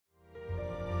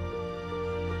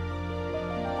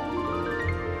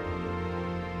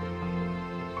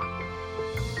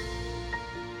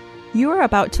You are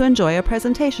about to enjoy a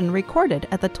presentation recorded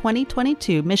at the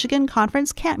 2022 Michigan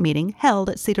Conference Camp Meeting held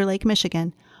at Cedar Lake,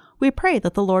 Michigan. We pray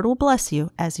that the Lord will bless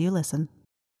you as you listen.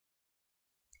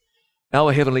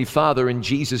 Our Heavenly Father, in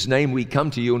Jesus' name we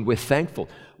come to you and we're thankful.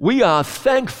 We are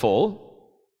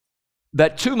thankful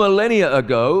that 2 millennia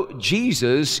ago,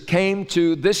 Jesus came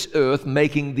to this earth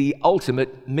making the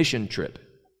ultimate mission trip.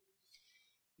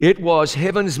 It was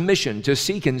heaven's mission to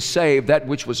seek and save that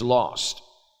which was lost.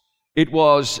 It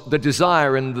was the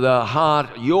desire in the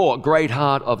heart, your great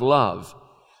heart of love,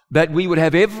 that we would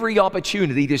have every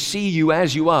opportunity to see you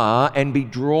as you are and be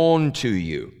drawn to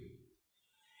you.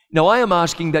 Now, I am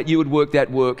asking that you would work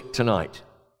that work tonight.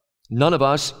 None of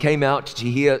us came out to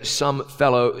hear some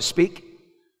fellow speak.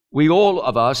 We all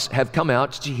of us have come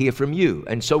out to hear from you.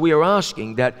 And so we are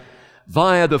asking that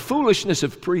via the foolishness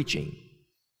of preaching,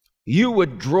 you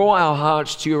would draw our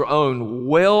hearts to your own,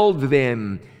 weld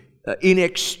them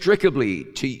inextricably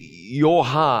to your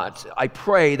heart. I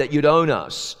pray that you'd own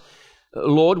us.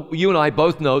 Lord, you and I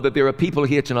both know that there are people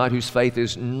here tonight whose faith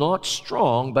is not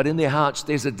strong, but in their hearts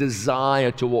there's a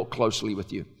desire to walk closely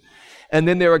with you. And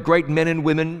then there are great men and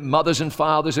women, mothers and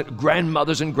fathers, and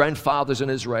grandmothers and grandfathers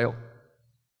in Israel,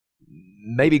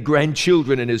 maybe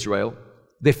grandchildren in Israel.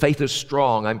 Their faith is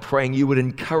strong. I'm praying you would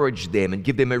encourage them and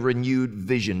give them a renewed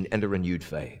vision and a renewed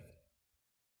faith.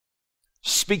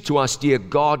 Speak to us, dear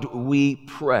God, we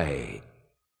pray.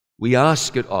 We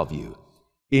ask it of you.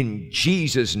 In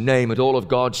Jesus' name, and all of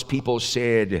God's people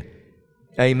said,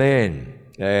 amen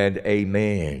and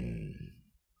amen.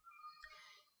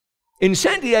 In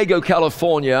San Diego,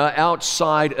 California,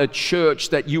 outside a church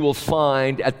that you will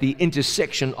find at the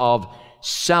intersection of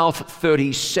South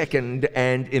 32nd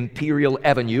and Imperial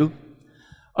Avenue,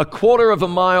 a quarter of a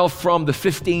mile from the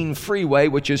 15 freeway,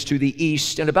 which is to the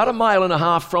east, and about a mile and a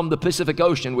half from the Pacific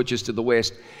Ocean, which is to the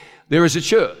west, there is a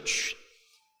church.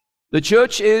 The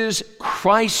church is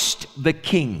Christ the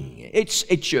King. It's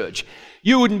a church.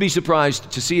 You wouldn't be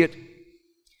surprised to see it.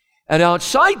 And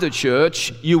outside the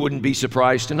church, you wouldn't be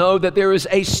surprised to know that there is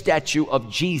a statue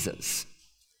of Jesus.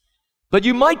 But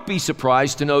you might be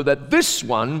surprised to know that this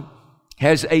one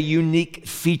has a unique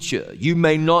feature. You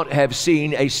may not have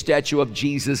seen a statue of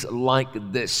Jesus like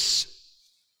this.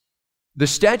 The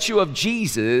statue of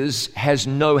Jesus has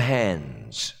no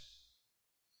hands.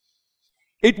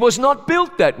 It was not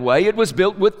built that way. It was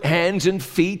built with hands and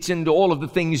feet and all of the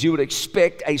things you would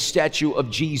expect a statue of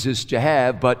Jesus to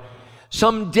have. But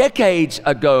some decades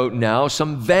ago now,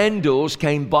 some vandals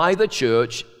came by the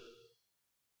church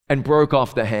and broke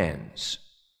off the hands.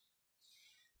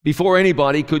 Before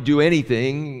anybody could do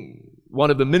anything,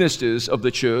 one of the ministers of the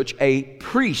church, a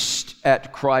priest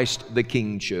at Christ the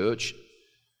King Church,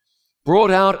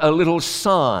 brought out a little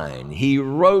sign. He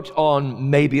wrote on,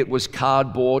 maybe it was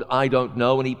cardboard, I don't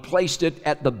know, and he placed it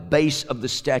at the base of the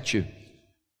statue.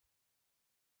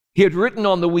 He had written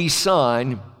on the wee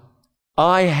sign,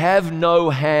 I have no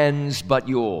hands but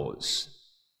yours.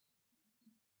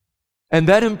 And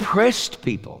that impressed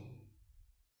people.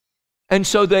 And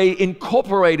so they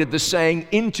incorporated the saying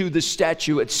into the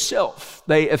statue itself.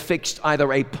 They affixed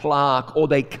either a plaque or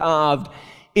they carved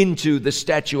into the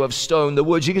statue of stone the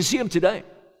words. You can see them today.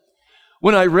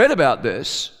 When I read about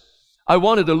this, I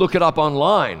wanted to look it up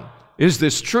online. Is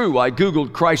this true? I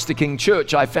Googled Christ the King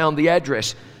Church. I found the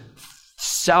address,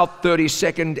 South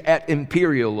 32nd at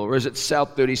Imperial, or is it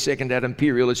South 32nd at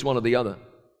Imperial? It's one or the other.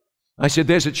 I said,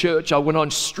 there's a church. I went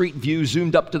on Street View,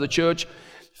 zoomed up to the church,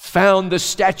 found the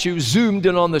statue, zoomed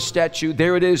in on the statue.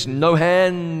 There it is, no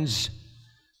hands,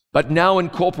 but now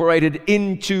incorporated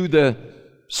into the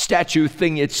statue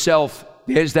thing itself.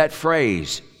 There's that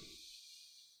phrase,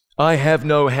 I have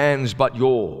no hands but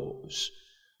yours.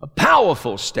 A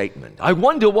powerful statement. I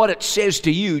wonder what it says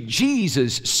to you,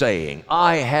 Jesus saying,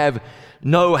 I have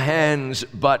no hands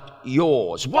but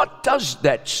yours. What does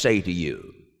that say to you?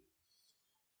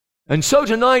 And so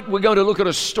tonight we're going to look at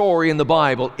a story in the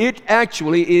Bible. It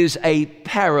actually is a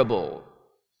parable.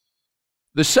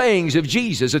 The sayings of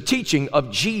Jesus, a teaching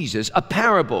of Jesus, a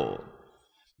parable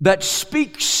that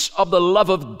speaks of the love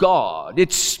of God.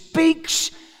 It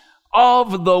speaks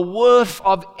of the worth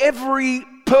of every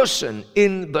person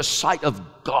in the sight of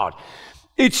God.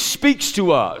 It speaks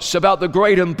to us about the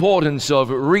great importance of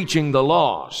reaching the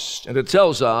lost. And it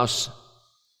tells us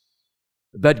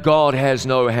that God has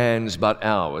no hands but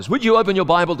ours. Would you open your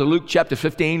Bible to Luke chapter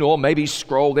 15, or maybe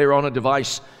scroll there on a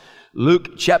device?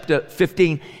 Luke chapter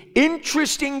 15.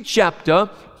 Interesting chapter,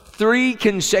 3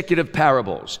 consecutive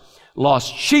parables.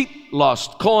 Lost sheep,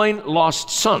 lost coin, lost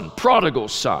son, prodigal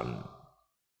son.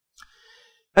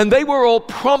 And they were all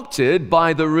prompted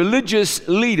by the religious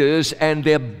leaders and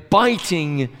their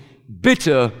biting,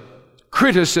 bitter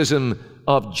criticism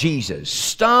of Jesus.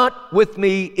 Start with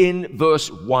me in verse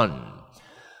 1.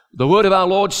 The word of our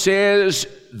Lord says,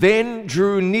 "Then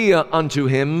drew near unto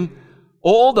him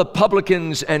all the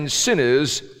publicans and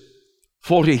sinners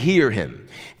for to hear him."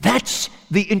 That's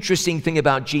the interesting thing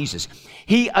about Jesus.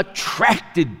 He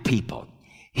attracted people.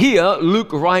 Here,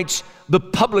 Luke writes, the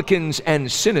publicans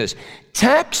and sinners.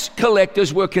 Tax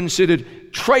collectors were considered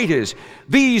traitors.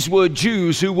 These were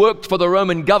Jews who worked for the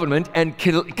Roman government and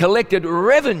collected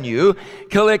revenue,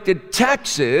 collected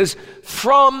taxes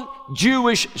from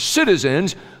Jewish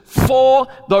citizens for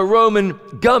the Roman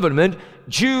government.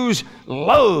 Jews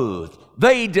loathed,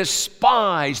 they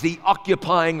despised the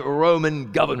occupying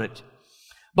Roman government.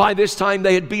 By this time,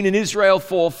 they had been in Israel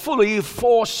for fully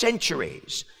 4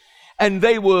 centuries, and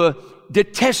they were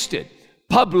detested.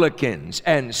 Publicans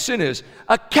and sinners,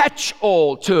 a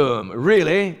catch-all term,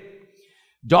 really.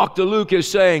 Dr. Luke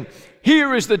is saying,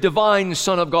 here is the divine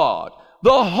Son of God,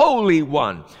 the Holy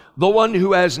One, the one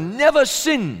who has never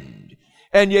sinned,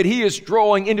 and yet he is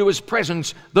drawing into his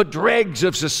presence the dregs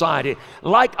of society.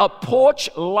 Like a porch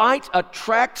light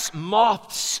attracts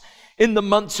moths in the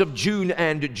months of June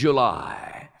and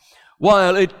July.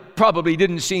 While it probably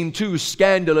didn't seem too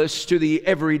scandalous to the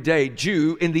everyday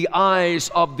Jew, in the eyes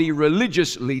of the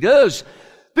religious leaders,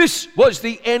 this was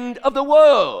the end of the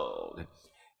world.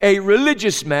 A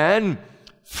religious man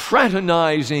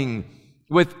fraternizing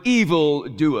with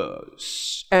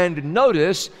evildoers. And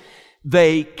notice,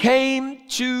 they came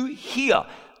to hear.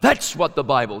 That's what the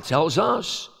Bible tells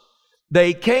us.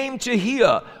 They came to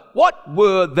hear. What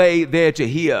were they there to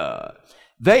hear?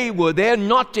 They were there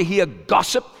not to hear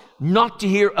gossip, not to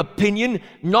hear opinion,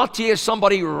 not to hear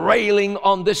somebody railing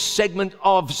on this segment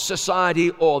of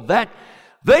society or that.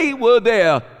 They were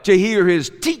there to hear his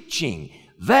teaching.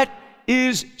 That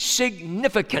is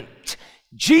significant.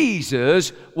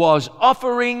 Jesus was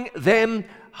offering them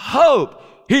hope.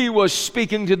 He was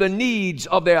speaking to the needs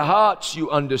of their hearts,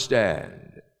 you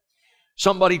understand.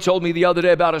 Somebody told me the other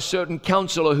day about a certain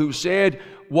counselor who said,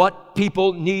 what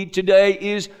people need today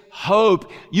is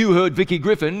hope. You heard Vicky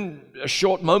Griffin a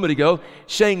short moment ago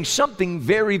saying something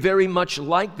very, very much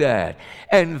like that.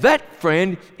 And that,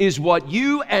 friend, is what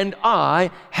you and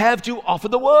I have to offer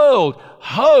the world.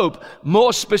 Hope,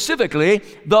 more specifically,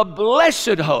 the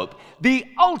blessed hope, the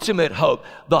ultimate hope,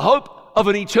 the hope of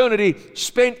an eternity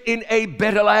spent in a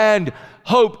better land.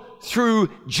 Hope through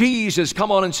Jesus.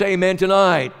 Come on and say amen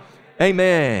tonight.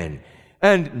 Amen.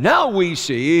 And now we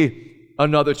see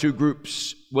another 2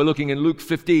 groups. We're looking in Luke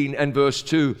 15 and verse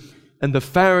 2. And the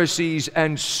Pharisees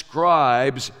and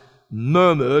scribes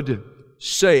murmured,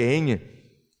 saying,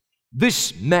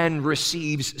 this man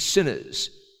receives sinners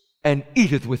and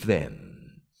eateth with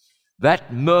them.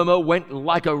 That murmur went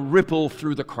like a ripple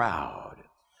through the crowd.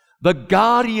 The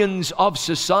guardians of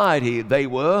society, they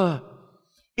were,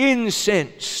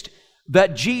 incensed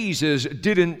that Jesus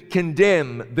didn't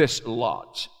condemn this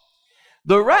lot.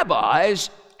 The rabbis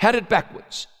had it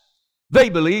backwards. They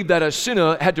believed that a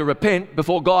sinner had to repent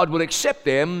before God would accept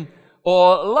them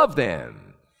or love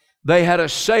them. They had a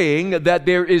saying that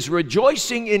there is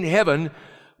rejoicing in heaven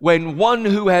when one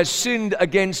who has sinned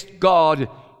against God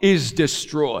is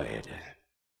destroyed.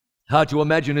 Hard to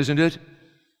imagine, isn't it?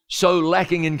 So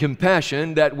lacking in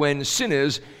compassion that when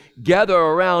sinners gather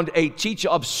around a teacher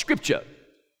of Scripture,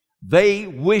 they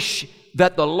wish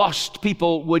that the lost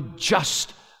people would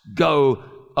just go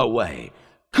away.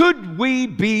 Could we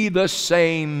be the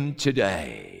same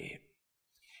today?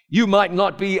 You might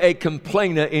not be a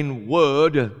complainer in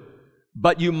word,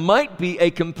 but you might be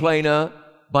a complainer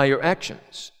by your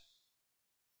actions.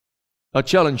 I'll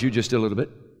challenge you just a little bit.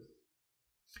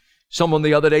 Someone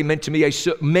the other day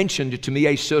mentioned to me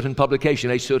a certain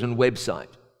publication, a certain website.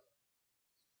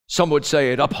 Some would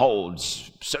say it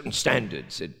upholds certain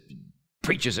standards, it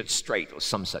preaches it straight, or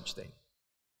some such thing.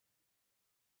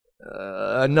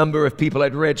 A number of people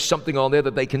had read something on there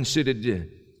that they considered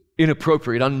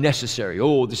inappropriate, unnecessary.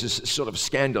 Oh, this is sort of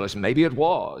scandalous. Maybe it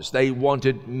was. They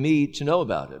wanted me to know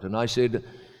about it. And I said,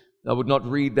 I would not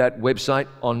read that website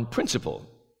on principle.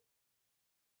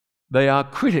 They are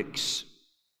critics.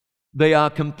 They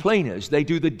are complainers. They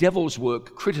do the devil's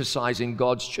work criticizing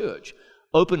God's church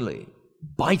openly,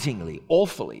 bitingly,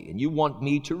 awfully. And you want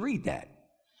me to read that.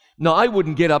 Now, I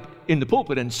wouldn't get up in the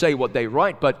pulpit and say what they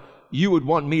write, but you would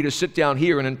want me to sit down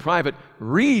here and in private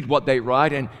read what they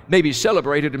write and maybe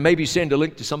celebrate it and maybe send a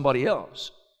link to somebody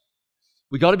else.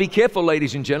 We got to be careful,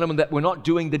 ladies and gentlemen, that we're not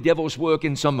doing the devil's work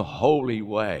in some holy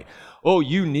way. Oh,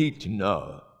 you need to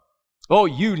know. Oh,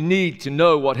 you need to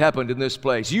know what happened in this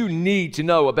place. You need to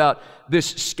know about this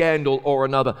scandal or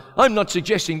another. I'm not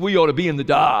suggesting we ought to be in the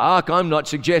dark. I'm not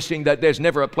suggesting that there's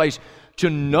never a place to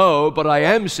know, but I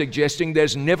am suggesting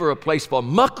there's never a place for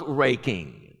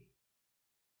muckraking.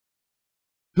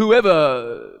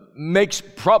 Whoever makes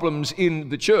problems in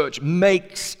the church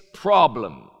makes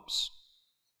problems,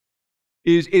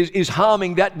 is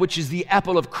harming that which is the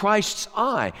apple of Christ's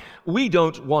eye. We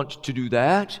don't want to do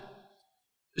that.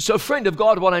 So, friend of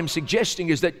God, what I'm suggesting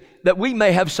is that we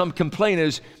may have some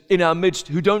complainers in our midst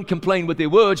who don't complain with their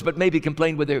words, but maybe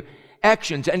complain with their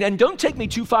actions. And don't take me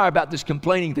too far about this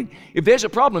complaining thing. If there's a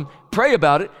problem, pray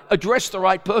about it, address the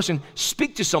right person,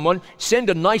 speak to someone, send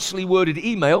a nicely worded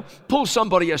email, pull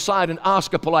somebody aside and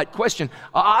ask a polite question.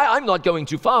 I'm not going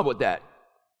too far with that.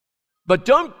 But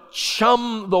don't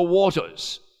chum the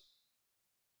waters,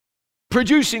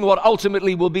 producing what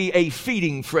ultimately will be a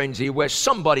feeding frenzy where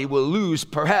somebody will lose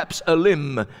perhaps a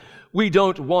limb. We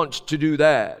don't want to do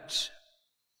that.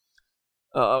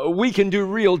 We can do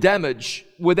real damage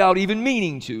without even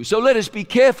meaning to. So let us be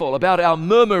careful about our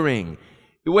murmuring,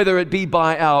 whether it be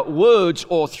by our words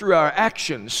or through our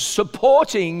actions,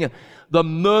 supporting the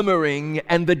murmuring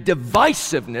and the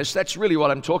divisiveness, that's really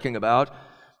what I'm talking about,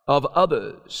 of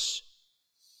others.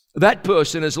 That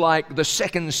person is like the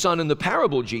second son in the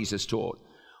parable Jesus taught.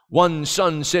 One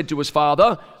son said to his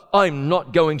father, I'm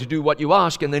not going to do what you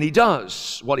ask, and then he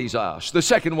does what he's asked. The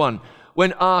second one,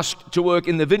 when asked to work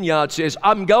in the vineyard, says,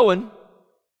 I'm going,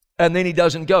 and then he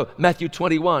doesn't go. Matthew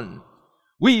 21.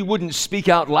 We wouldn't speak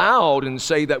out loud and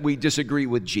say that we disagree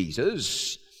with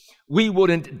Jesus. We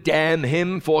wouldn't damn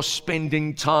him for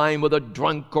spending time with a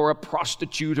drunk or a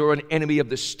prostitute or an enemy of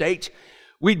the state.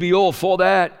 We'd be all for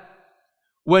that.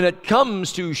 When it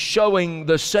comes to showing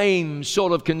the same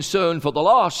sort of concern for the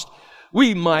lost,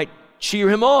 we might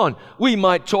cheer him on. We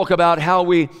might talk about how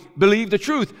we believe the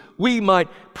truth. We might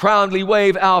proudly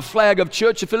wave our flag of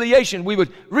church affiliation. We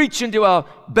would reach into our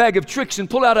bag of tricks and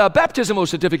pull out our baptismal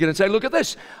certificate and say, look at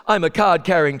this, I'm a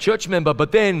card-carrying church member,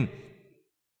 but then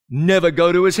never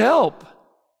go to his help.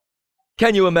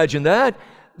 Can you imagine that?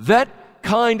 That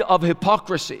kind of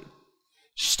hypocrisy.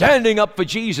 Standing up for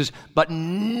Jesus, but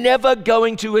never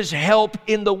going to his help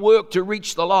in the work to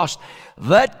reach the lost.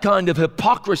 That kind of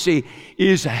hypocrisy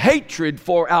is hatred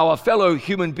for our fellow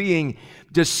human being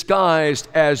disguised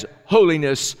as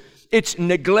holiness. It's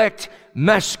neglect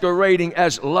masquerading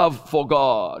as love for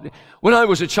God. When I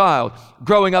was a child,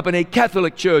 growing up in a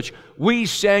Catholic church, we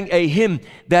sang a hymn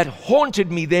that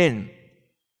haunted me then.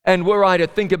 And were I to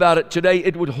think about it today,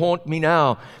 it would haunt me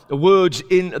now. The words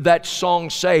in that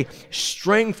song say,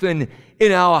 strengthen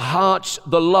in our hearts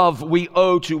the love we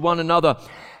owe to one another.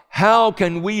 How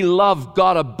can we love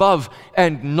God above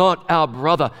and not our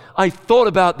brother? I thought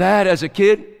about that as a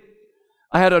kid.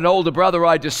 I had an older brother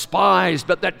I despised,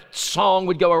 but that song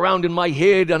would go around in my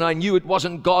head, and I knew it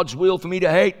wasn't God's will for me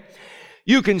to hate.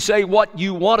 You can say what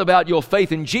you want about your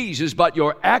faith in Jesus, but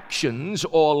your actions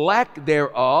or lack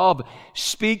thereof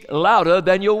speak louder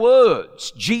than your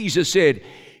words. Jesus said,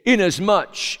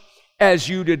 inasmuch as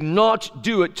you did not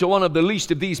do it to one of the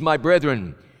least of these, my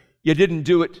brethren, you didn't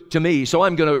do it to me. So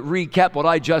I'm going to recap what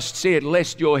I just said,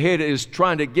 lest your head is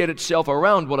trying to get itself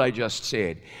around what I just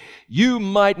said. You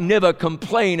might never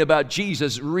complain about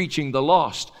Jesus reaching the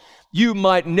lost. You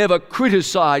might never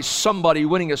criticize somebody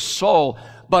winning a soul.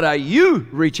 But are you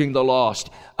reaching the lost?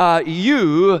 Are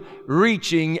you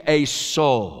reaching a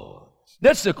soul?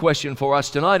 That's the question for us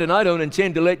tonight, and I don't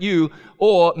intend to let you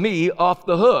or me off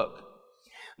the hook.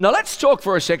 Now let's talk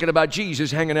for a second about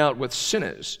Jesus hanging out with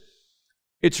sinners.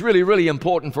 It's really, really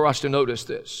important for us to notice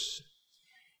this.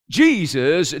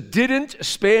 Jesus didn't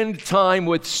spend time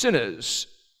with sinners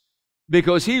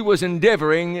because he was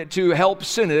endeavoring to help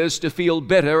sinners to feel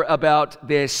better about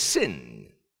their sin.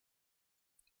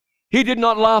 He did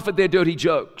not laugh at their dirty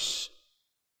jokes.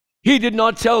 He did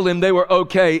not tell them they were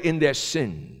okay in their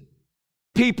sin.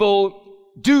 People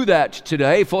do that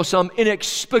today for some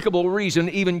inexplicable reason.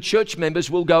 Even church members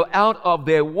will go out of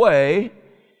their way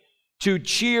to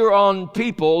cheer on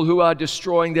people who are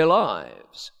destroying their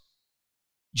lives.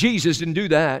 Jesus didn't do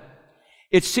that.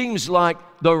 It seems like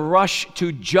the rush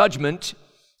to judgment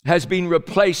has been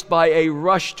replaced by a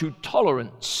rush to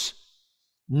tolerance.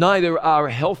 Neither are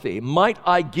healthy. Might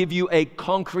I give you a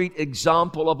concrete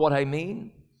example of what I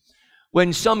mean?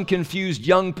 When some confused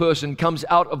young person comes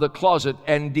out of the closet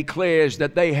and declares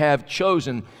that they have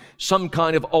chosen some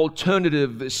kind of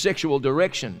alternative sexual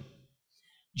direction,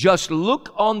 just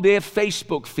look on their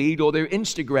Facebook feed or their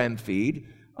Instagram feed.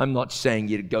 I'm not saying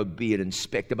you to go be an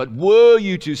inspector, but were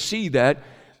you to see that,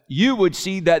 you would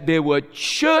see that there were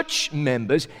church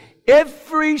members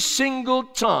every single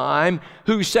time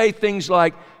who say things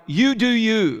like, you do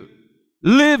you,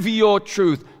 live your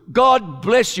truth, God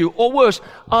bless you, or worse,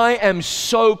 I am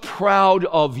so proud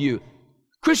of you.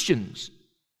 Christians.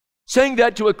 Saying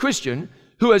that to a Christian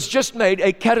who has just made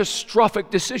a catastrophic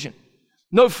decision.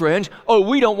 No, friends,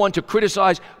 we don't want to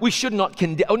criticize. We should not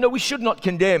condemn. Oh, no, we should not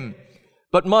condemn.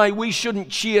 But we shouldn't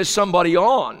cheer somebody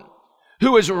on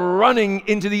who is running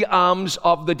into the arms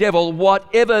of the devil,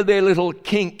 whatever their little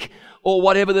kink or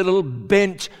whatever their little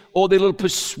bent or their little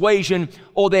persuasion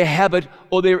or their habit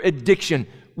or their addiction.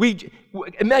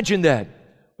 Imagine that.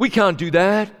 We can't do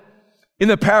that. In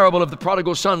the parable of the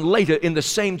prodigal son, later in the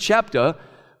same chapter,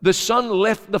 the son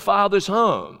left the father's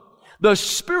home. The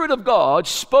Spirit of God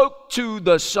spoke to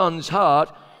the son's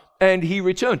heart, and he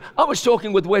returned. I was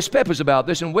talking with Wes Peppers about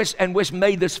this, and Wes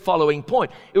made this following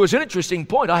point. It was an interesting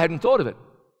point. I hadn't thought of it.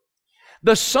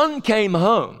 The son came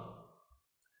home,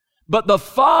 but the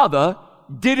father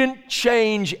didn't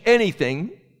change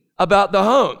anything about the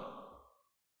home.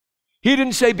 He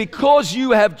didn't say, because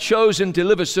you have chosen to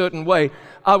live a certain way,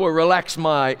 I will relax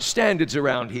my standards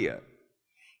around here.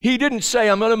 He didn't say,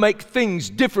 I'm going to make things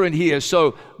different here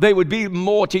so they would be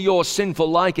more to your sinful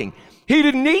liking. He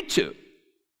didn't need to,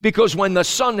 because when the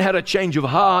son had a change of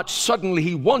heart, suddenly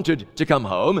he wanted to come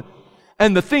home,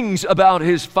 and the things about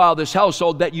his father's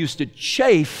household that used to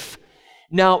chafe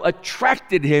now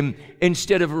attracted him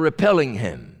instead of repelling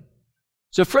him.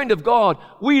 So, friend of God,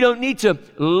 we don't need to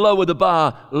lower the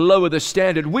bar, lower the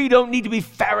standard. We don't need to be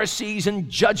Pharisees and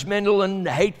judgmental and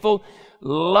hateful.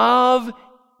 Love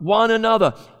one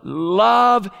another.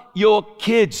 Love your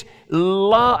kids.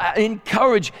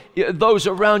 Encourage those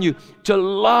around you to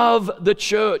love the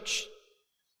church.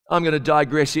 I'm going to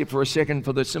digress here for a second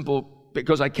for the simple,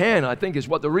 because I think is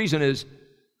what the reason is.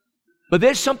 But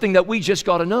there's something that we just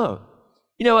got to know.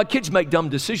 You know, our kids make dumb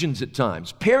decisions at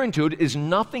times. Parenthood is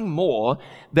nothing more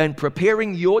than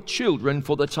preparing your children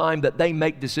for the time that they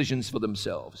make decisions for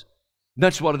themselves.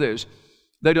 That's what it is.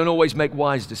 They don't always make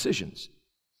wise decisions.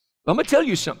 I'm going to tell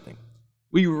you something.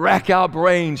 We rack our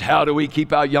brains. How do we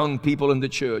keep our young people in the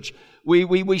church?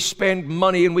 We spend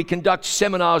money and we conduct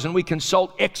seminars and we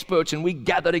consult experts and we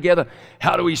gather together.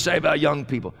 How do we save our young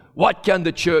people? What can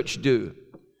the church do?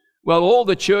 Well, all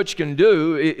the church can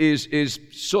do is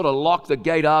sort of lock the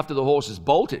gate after the horse is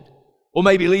bolted, or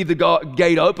maybe leave the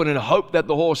gate open and hope that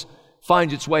the horse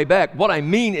finds its way back. What I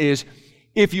mean is,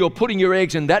 if you're putting your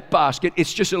eggs in that basket,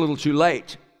 it's just a little too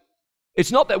late.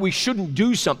 It's not that we shouldn't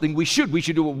do something. We should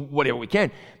do whatever we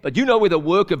can. But you know where the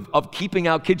work of keeping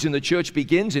our kids in the church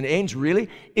begins and ends, really?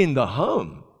 In the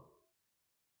home.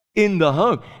 In the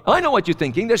home. I know what you're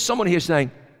thinking. There's someone here saying,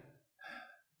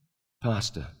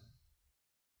 Pastor,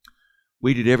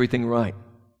 we did everything right.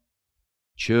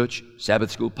 Church,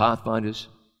 Sabbath school, Pathfinders,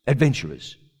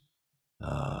 adventurers.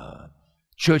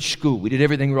 Church school, we did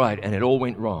everything right and it all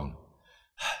went wrong.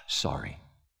 Sorry.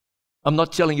 I'm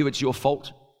not telling you it's your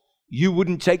fault. You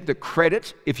wouldn't take the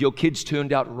credit if your kids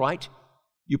turned out right.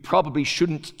 You probably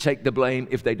shouldn't take the blame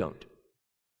if they don't,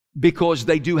 because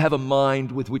they do have a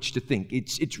mind with which to think.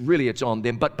 It's on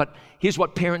them. But here's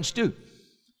what parents do.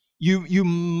 You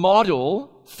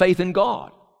model faith in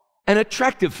God, an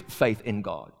attractive faith in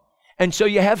God. And so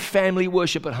you have family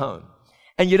worship at home,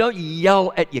 and you don't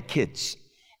yell at your kids,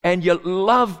 and you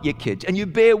love your kids, and you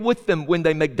bear with them when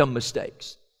they make dumb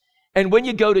mistakes. And when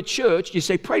you go to church, you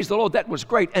say, praise the Lord, that was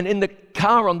great. And in the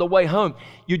car on the way home,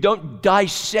 you don't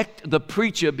dissect the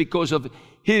preacher because of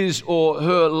his or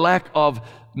her lack of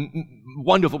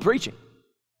wonderful preaching.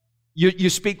 You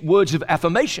speak words of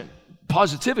affirmation,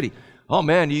 positivity. Oh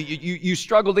man, you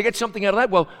struggle to get something out of that.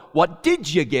 Well, what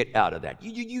did you get out of that?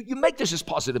 You make this as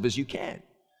positive as you can.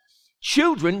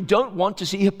 Children don't want to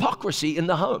see hypocrisy in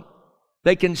the home.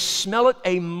 They can smell it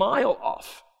a mile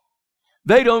off.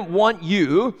 They don't want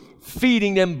you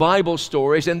feeding them Bible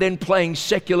stories and then playing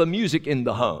secular music in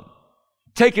the home,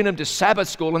 taking them to Sabbath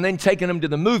school and then taking them to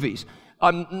the movies.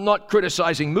 I'm not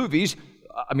criticizing movies.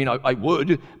 I mean, I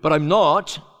would, but I'm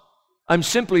not. I'm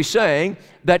simply saying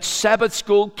that Sabbath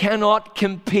school cannot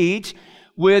compete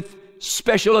with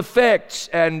special effects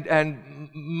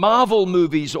and Marvel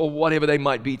movies or whatever they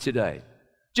might be today.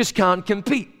 Just can't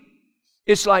compete.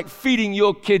 It's like feeding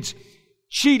your kids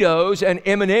Cheetos and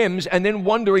M&Ms and then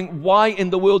wondering why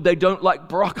in the world they don't like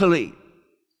broccoli.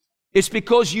 It's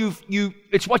because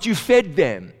it's what you fed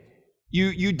them.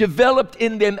 You developed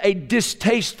in them a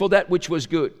distaste for that which was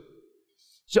good.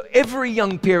 So every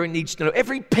young parent needs to know,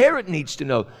 every parent needs to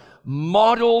know,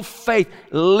 model faith.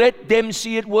 Let them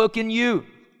see it work in you.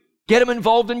 Get them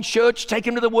involved in church, take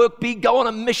them to the work bee, go on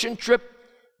a mission trip,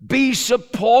 be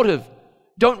supportive.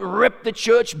 Don't rip the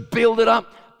church, build it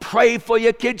up. Pray for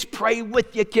your kids, pray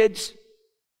with your kids.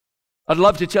 I'd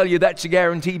love to tell you that's a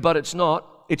guarantee, but it's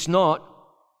not. It's not.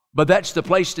 But that's the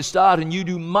place to start, and you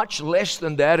do much less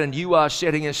than that, and you are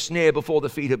setting a snare before the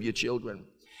feet of your children.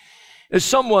 As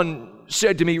someone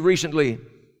said to me recently,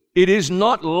 it is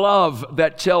not love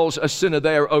that tells a sinner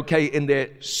they are okay in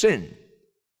their sin.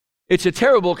 It's a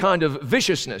terrible kind of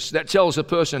viciousness that tells a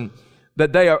person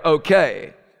that they are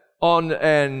okay on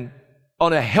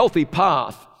a healthy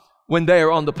path when they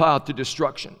are on the path to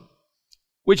destruction.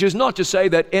 Which is not to say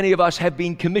that any of us have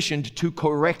been commissioned to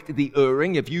correct the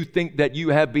erring. If you think that you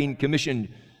have been commissioned,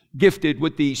 gifted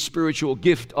with the spiritual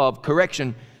gift of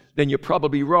correction, then you're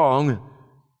probably wrong.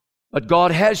 But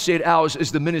God has said ours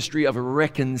is the ministry of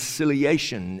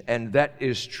reconciliation, and that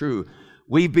is true.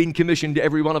 We've been commissioned,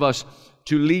 every one of us,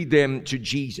 to lead them to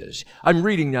Jesus. I'm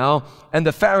reading now, and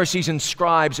the Pharisees and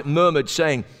scribes murmured,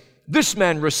 saying, "This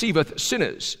man receiveth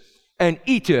sinners and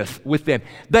eateth with them."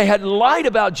 They had lied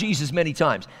about Jesus many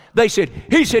times. He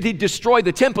said he'd destroy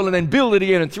the temple and then build it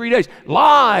again in 3 days.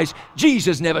 Lies.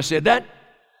 Jesus never said that.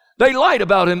 They lied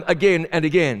about him again and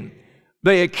again.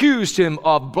 They accused him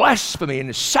of blasphemy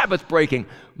and Sabbath breaking.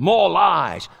 More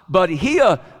lies. But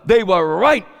here they were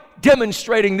right,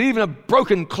 demonstrating that even a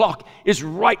broken clock is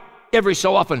right every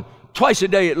so often, twice a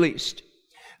day at least.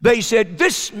 They said,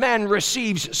 "This man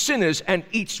receives sinners and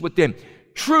eats with them."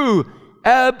 True.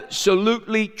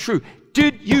 Absolutely true.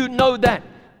 Did you know that?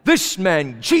 This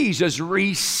man, Jesus,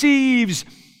 receives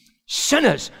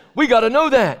sinners. We got to know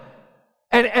that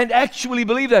and actually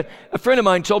believe that. A friend of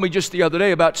mine told me just the other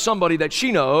day about somebody that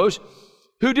she knows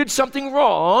who did something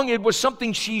wrong. It was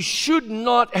something she should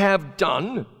not have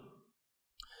done.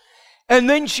 And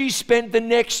then she spent the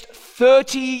next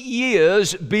 30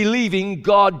 years believing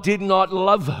God did not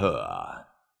love her.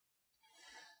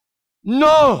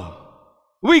 No.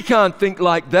 We can't think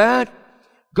like that.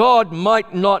 God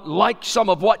might not like some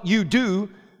of what you do,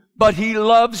 but He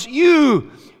loves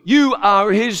you. You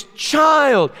are His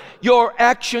child. Your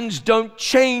actions don't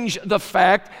change the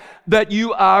fact that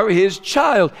you are His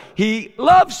child. He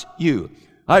loves you.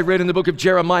 I read in the book of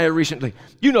Jeremiah recently.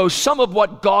 You know, some of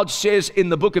what God says in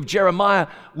the book of Jeremiah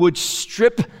would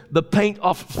strip the paint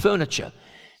off furniture.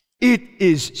 It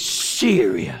is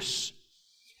serious.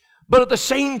 But at the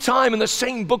same time, in the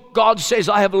same book, God says,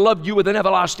 "I have loved you with an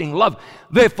everlasting love.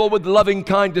 Therefore, with loving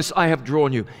kindness, I have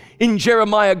drawn you." In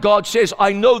Jeremiah, God says,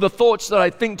 "I know the thoughts that I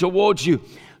think towards you,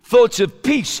 thoughts of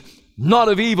peace, not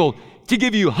of evil, to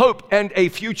give you hope and a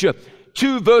future."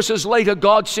 2 verses later,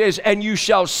 God says, "And you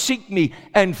shall seek me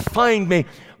and find me.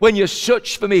 When you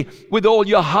search for me with all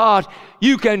your heart."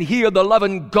 You can hear the love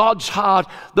in God's heart,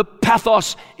 the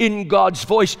pathos in God's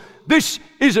voice. This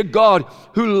is a God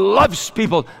who loves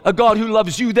people, a God who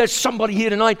loves you. There's somebody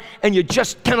here tonight, and you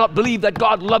just cannot believe that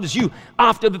God loves you.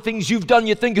 After the things you've done,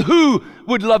 you think, who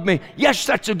would love me? Yes,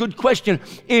 that's a good question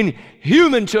in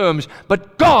human terms,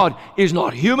 but God is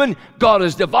not human. God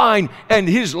is divine, and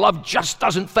His love just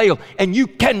doesn't fail. And you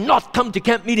cannot come to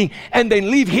camp meeting and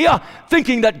then leave here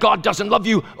thinking that God doesn't love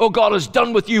you, or God is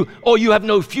done with you, or you have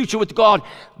no future with God.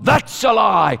 That's a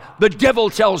lie. The devil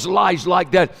tells lies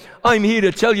like that. I'm here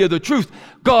to tell you the truth.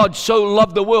 God so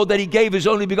loved the world that He gave His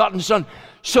only begotten Son,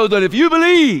 so that if you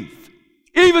believe,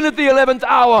 even at the 11th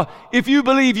hour, if you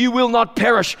believe, you will not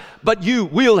perish, but you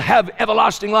will have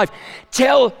everlasting life.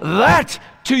 Tell that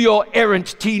to your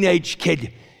errant teenage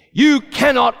kid. You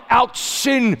cannot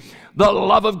out-sin the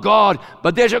love of God.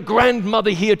 But there's a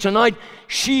grandmother here tonight.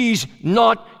 She's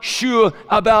not sure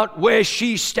about where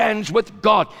she stands with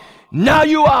God. Now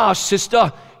you are,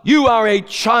 sister. You are a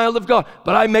child of God.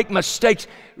 But I make mistakes.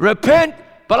 Repent,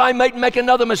 but I might make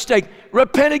another mistake.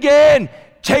 Repent again.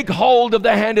 Take hold of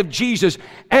the hand of Jesus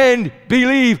and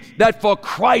believe that for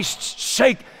Christ's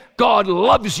sake, God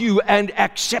loves you and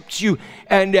accepts you,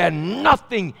 and there's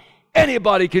nothing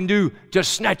anybody can do to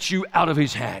snatch you out of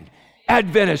His hand.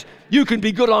 Adventists, you can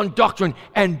be good on doctrine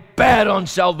and bad on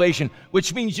salvation,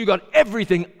 which means you got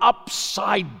everything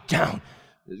upside down.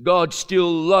 Does God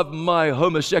still love my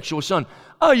homosexual son?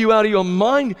 Are you out of your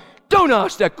mind? Don't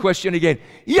ask that question again.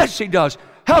 Yes, He does.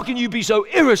 How can you be so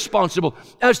irresponsible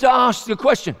as to ask the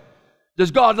question?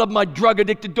 Does God love my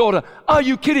drug-addicted daughter? Are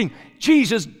you kidding?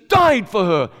 Jesus died for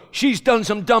her. She's done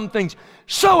some dumb things.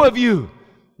 So have you.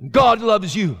 God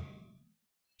loves you.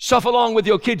 Suffer along with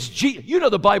your kids. You know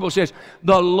the Bible says,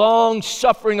 the long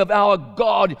suffering of our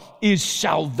God is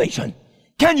salvation.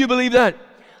 Can you believe that?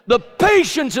 The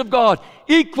patience of God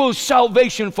equals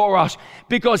salvation for us,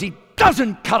 because He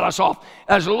doesn't cut us off.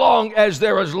 As long as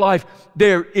there is life,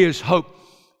 there is hope.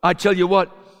 I tell you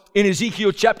what, in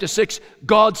Ezekiel chapter 6,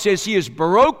 God says He is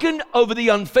broken over the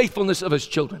unfaithfulness of His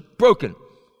children. Broken.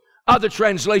 Other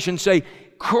translations say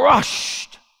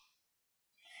crushed.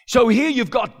 So here you've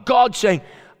got God saying,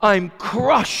 I'm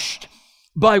crushed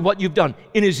by what you've done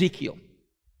in Ezekiel.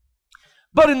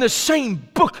 But in the same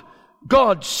book,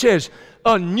 God says,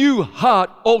 a new heart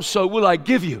also will I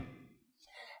give you,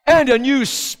 and a new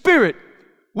spirit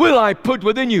will I put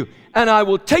within you, and I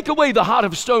will take away the heart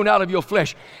of stone out of your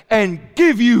flesh and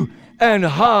give you an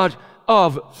heart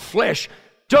of flesh.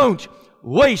 Don't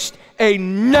waste a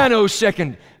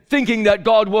nanosecond thinking that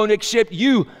God won't accept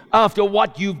you after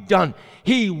what you've done.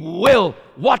 He will.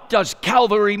 What does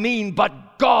Calvary mean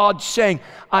but God saying,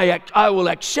 I will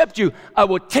accept you. I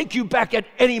will take you back at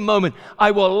any moment. I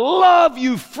will love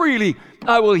you freely.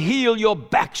 I will heal your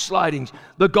backslidings.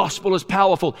 The gospel is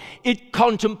powerful. It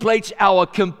contemplates our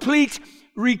complete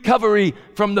recovery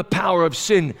from the power of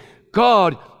sin.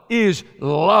 God is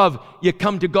love. You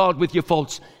come to God with your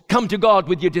faults. Come to God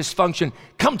with your dysfunction.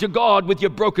 Come to God with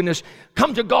your brokenness.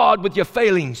 Come to God with your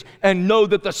failings, and know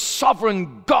that the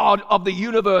sovereign God of the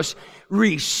universe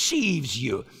receives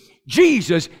you.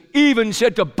 Jesus even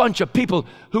said to a bunch of people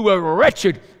who were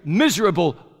wretched,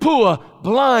 miserable, poor,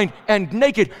 blind, and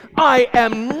naked, I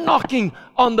am knocking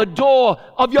on the door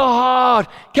of your heart.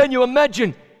 Can you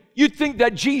imagine? You'd think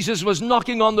that Jesus was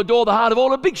knocking on the door of the heart of all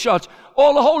the big shots,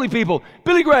 all the holy people,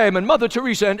 Billy Graham and Mother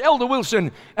Teresa and Elder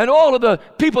Wilson and all of the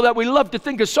people that we love to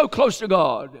think are so close to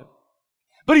God.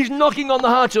 But he's knocking on the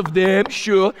hearts of them,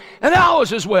 sure, and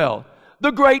ours as well.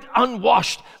 The great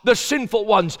unwashed, the sinful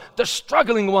ones, the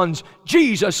struggling ones.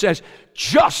 Jesus says,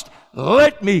 just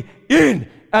let me in,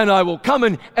 and I will come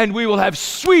in, and we will have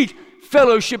sweet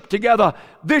fellowship together.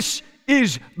 This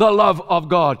is the love of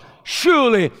God.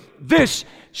 Surely this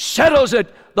settles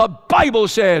it. The Bible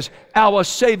says our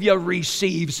Savior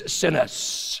receives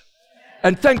sinners.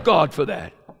 And thank God for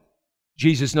that.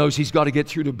 Jesus knows he's got to get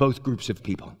through to both groups of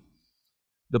people.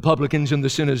 The publicans and the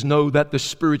sinners know that the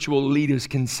spiritual leaders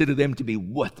consider them to be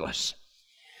worthless.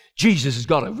 Jesus has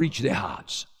got to reach their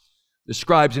hearts. The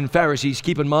scribes and Pharisees,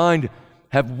 keep in mind,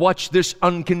 have watched this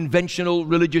unconventional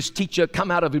religious teacher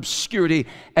come out of obscurity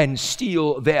and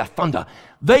steal their thunder.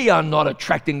 They are not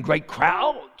attracting great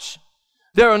crowds.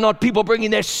 There are not people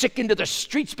bringing their sick into the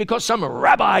streets because some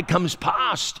rabbi comes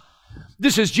past.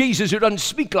 This is Jesus who doesn't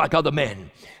speak like other men.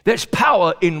 There's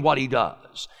power in what he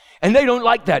does. And they don't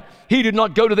like that. He did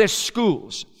not go to their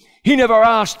schools. He never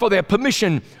asked for their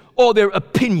permission or their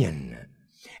opinion.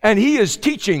 And he is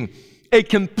teaching a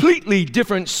completely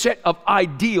different set of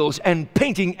ideals and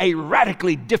painting a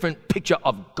radically different picture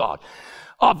of God.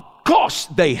 Of course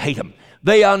they hate him.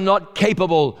 They are not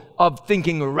capable of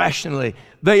thinking rationally.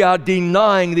 They are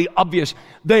denying the obvious.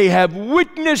 They have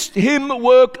witnessed him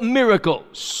work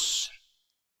miracles.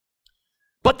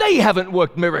 But they haven't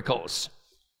worked miracles.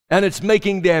 And it's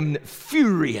making them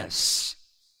furious.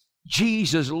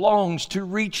 Jesus longs to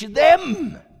reach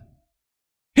them.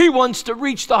 He wants to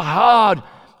reach the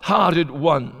hard-hearted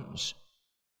ones.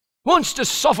 Wants to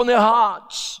soften their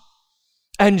hearts.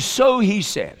 And so he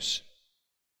says,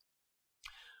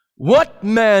 what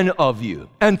man of you,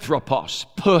 anthropos,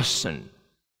 person,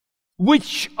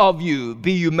 which of you,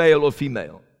 be you male or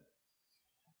female,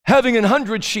 having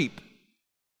 100 sheep,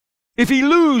 if he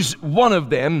lose one of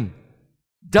them,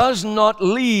 does not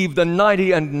leave the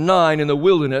 99 in the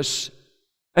wilderness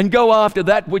and go after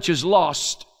that which is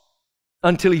lost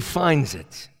until he finds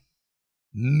it?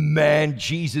 Man,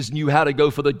 Jesus knew how to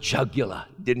go for the jugular,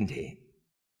 didn't he?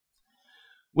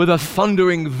 With a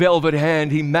thundering velvet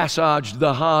hand, he massaged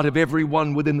the heart of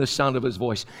everyone within the sound of his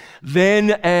voice.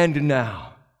 Then and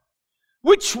now,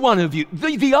 which one of you,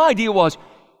 the idea was,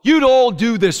 you'd all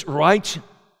do this, right?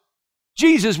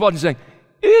 Jesus wasn't saying,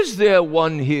 is there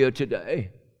one here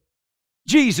today?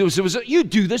 Jesus was,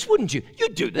 you'd do this, wouldn't you?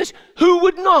 You'd do this. Who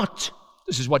would not?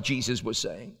 This is what Jesus was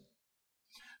saying.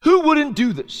 Who wouldn't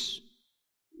do this?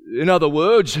 In other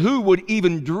words, who would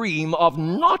even dream of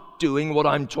not doing what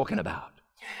I'm talking about?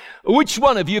 Which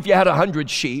one of you, if you had 100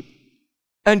 sheep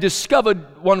and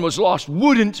discovered one was lost,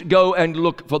 wouldn't go and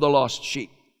look for the lost sheep?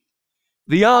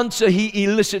 The answer he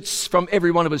elicits from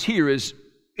every one of us here is,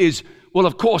 well,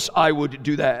 of course I would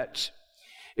do that.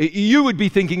 You would be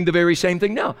thinking the very same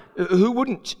thing now. Who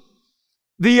wouldn't?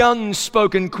 The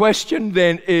unspoken question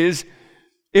then is,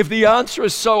 if the answer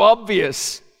is so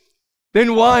obvious,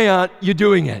 then why aren't you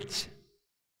doing it?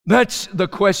 That's the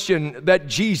question that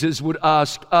Jesus would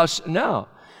ask us now.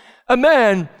 A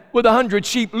man with 100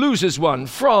 sheep loses one.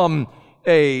 From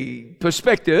a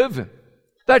perspective,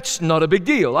 that's not a big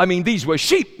deal. I mean, these were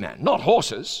sheep, man, not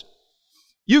horses.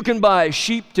 You can buy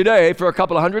sheep today for a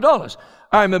couple of $100s.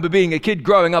 I remember being a kid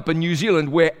growing up in New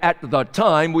Zealand where at the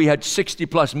time we had 60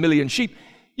 plus million sheep.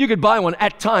 You could buy one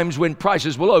at times when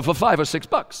prices were low for $5 or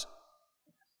 $6.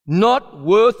 Not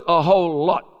worth a whole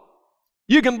lot.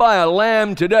 You can buy a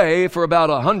lamb today for about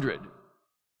 100.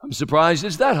 I'm surprised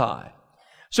it's that high.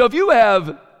 So if you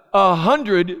have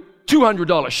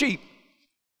 $200 sheep,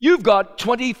 you've got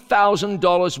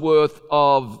 $20,000 worth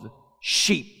of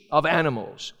sheep, of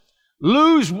animals.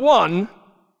 Lose one,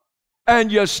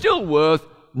 and you're still worth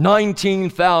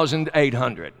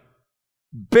 $19,800.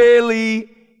 Barely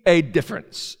a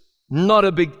difference. Not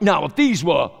a big... Now, if these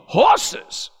were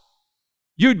horses,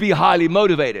 you'd be highly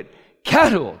motivated.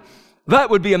 Cattle, that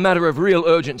would be a matter of real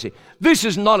urgency. This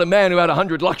is not a man who had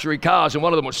 100 luxury cars and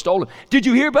one of them was stolen. Did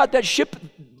you hear about that ship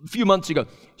a few months ago,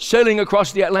 sailing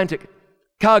across the Atlantic?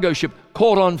 Cargo ship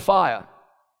caught on fire.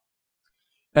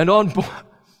 And on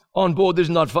board, this is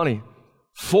not funny,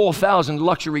 4,000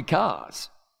 luxury cars,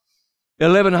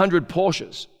 1,100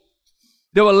 Porsches.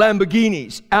 There were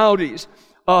Lamborghinis, Audis,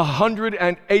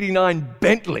 189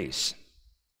 Bentleys.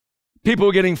 People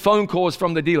were getting phone calls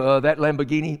from the dealer. That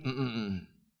Lamborghini?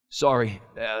 Sorry,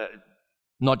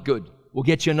 not good. We'll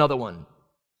get you another one.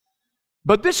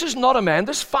 But this is not a man.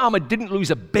 This farmer didn't lose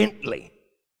a Bentley.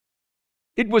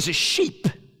 It was a sheep.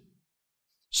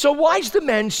 So why is the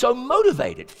man so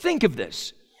motivated? Think of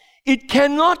this. It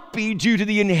cannot be due to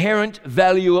the inherent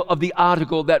value of the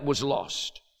article that was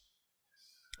lost.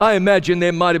 I imagine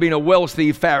there might have been a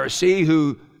wealthy Pharisee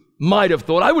who might have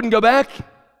thought, I wouldn't go back.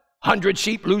 100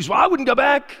 sheep lose one, I wouldn't go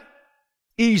back.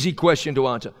 Easy question to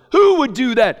answer. Who would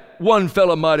do that? One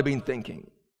fellow might have been thinking.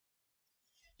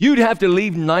 You'd have to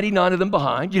leave 99 of them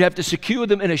behind. You'd have to secure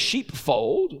them in a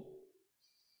sheepfold.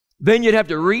 Then you'd have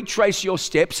to retrace your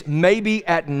steps, maybe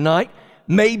at night,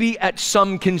 maybe at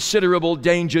some considerable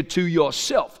danger to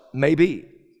yourself, maybe.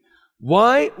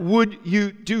 Why would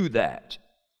you do that?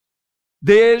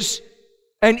 There's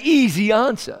an easy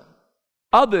answer.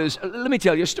 Others, let me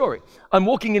tell you a story. I'm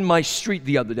walking in my street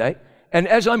the other day, and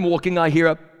as I'm walking, I hear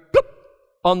a plop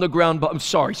on the ground. I'm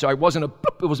sorry, it wasn't a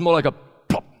plop, it was more like a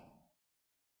plop.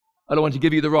 I don't want to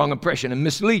give you the wrong impression and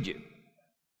mislead you.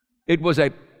 It was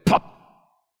a plop.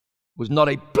 It was not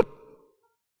a plop.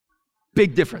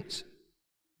 Big difference.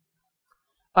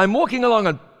 I'm walking along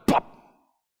and plop.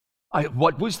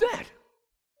 What was that?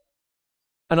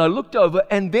 And I looked over,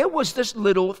 and there was this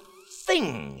little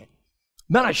thing.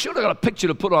 Man, I should have got a picture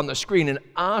to put on the screen and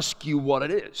ask you what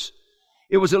it is.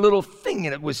 It was a little thing,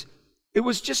 and it was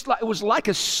like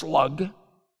a slug,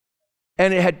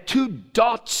 and it had two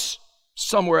dots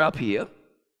somewhere up here,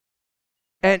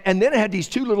 and then it had these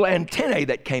two little antennae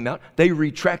that came out. They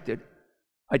retracted.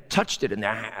 I touched it, and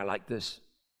like this,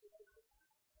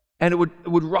 and it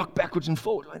would rock backwards and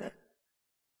forward like that.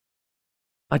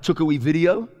 I took a wee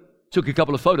video, took a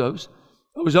couple of photos.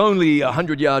 It was only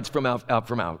 100 yards from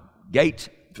our gate,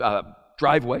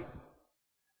 driveway.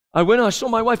 I went and I saw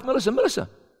my wife, Melissa. Melissa,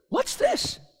 what's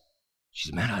this? She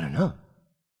said, man, I don't know.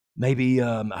 Maybe,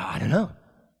 I don't know.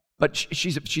 But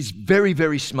she's very,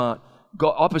 very smart.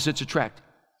 Opposites attract.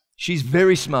 She's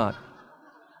very smart.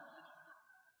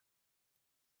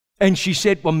 And she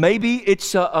said, well, maybe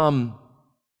it's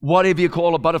whatever you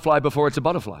call a butterfly before it's a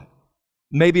butterfly.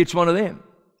 Maybe it's one of them.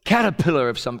 Caterpillar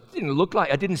of some, didn't look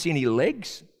like, I didn't see any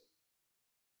legs.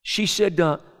 She said,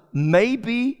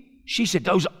 maybe, she said,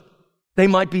 it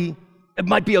might be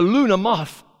a lunar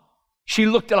moth. She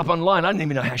looked it up online. I didn't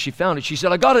even know how she found it. She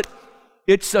said, I got it.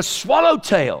 It's a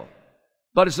swallowtail,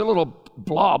 but it's a little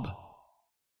blob.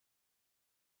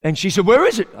 And she said, where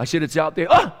is it? I said, it's out there.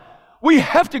 We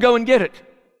have to go and get it.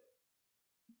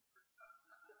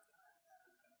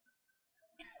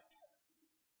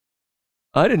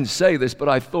 I didn't say this, but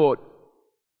I thought,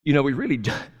 we really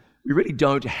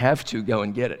don't have to go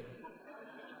and get it.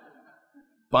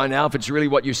 By now, if it's really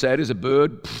what you said is a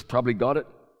bird, probably got it.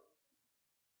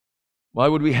 Why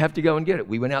would we have to go and get it?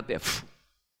 We went out there.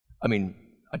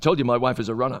 I told you my wife is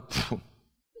a runner.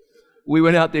 We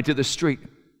went out there to the street.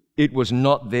 It was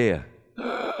not there.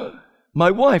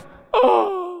 My wife,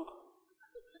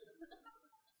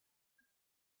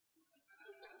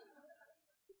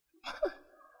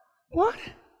 What?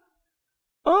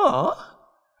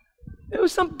 There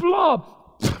was some blob.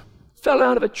 Fell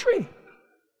out of a tree.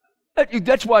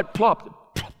 That's why it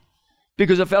plopped.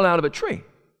 Because it fell out of a tree.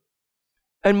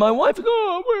 And my wife goes,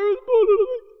 where is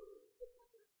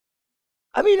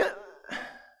it?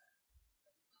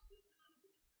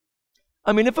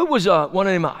 If it was one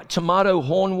of them tomato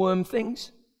hornworm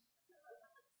things,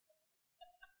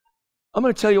 I'm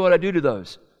going to tell you what I do to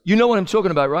those. You know what I'm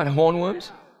talking about, right?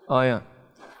 Hornworms? Oh, yeah.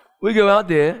 We go out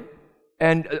there,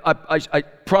 and I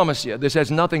promise you, this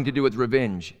has nothing to do with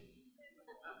revenge.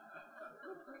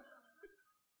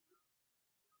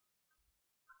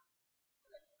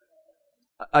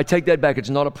 I take that back. It's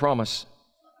not a promise.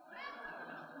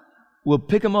 We'll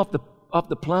pick them off the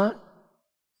plant,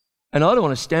 And I don't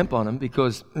want to stamp on them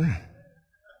because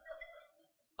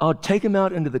I'll take them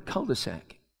out into the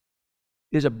cul-de-sac.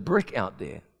 There's a brick out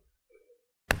there.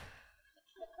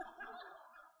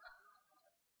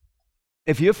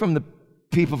 If you're from the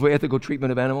People for Ethical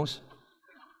Treatment of Animals,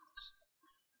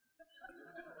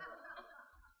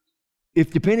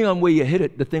 if depending on where you hit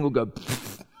it, the thing will go.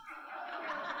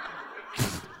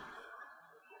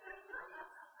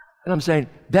 And I'm saying,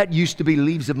 that used to be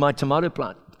leaves of my tomato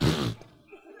plant.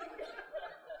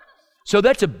 So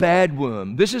that's a bad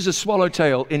worm. This is a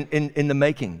swallowtail in the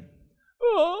making.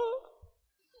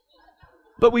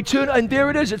 But we turn, and there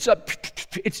it is.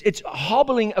 It's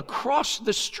hobbling across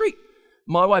the street.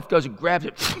 My wife goes and grabs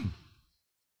it,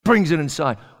 brings it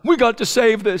inside. We got to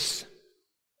save this.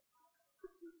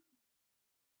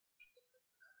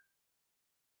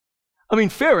 I mean,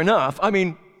 fair enough. I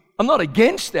mean, I'm not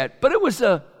against that, but it was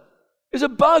a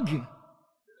bug.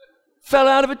 Fell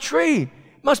out of a tree.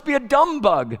 Must be a dumb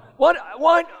bug.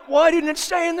 Why didn't it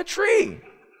stay in the tree?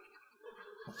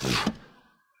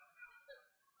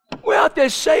 We're out there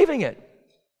saving it.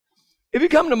 If you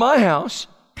come to my house,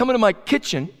 come into my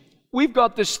kitchen, we've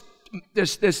got this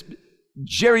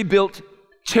jerry-built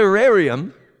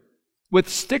terrarium with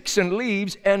sticks and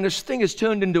leaves, and this thing has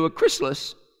turned into a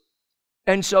chrysalis.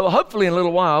 And so hopefully in a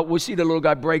little while, we'll see the little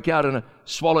guy break out and a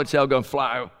swallowtail go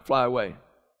fly away.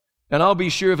 And I'll be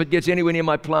sure if it gets anywhere near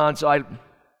my plants, I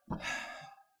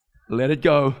let it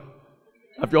go.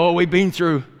 After all we've been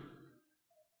through.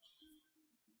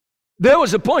 There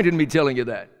was a point in me telling you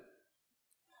that.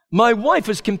 My wife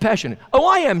is compassionate. Oh,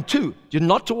 I am too. Just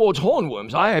not towards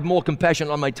hornworms. I have more compassion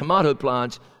on my tomato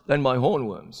plants than my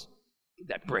hornworms.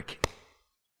 That brick.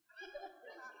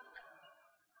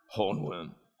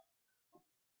 Hornworm.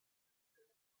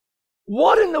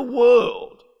 What in the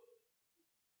world?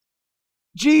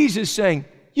 Jesus saying,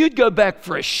 you'd go back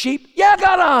for a sheep? You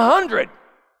got 100.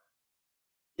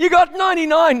 You got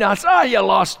 99 now. You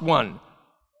lost one.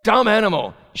 Dumb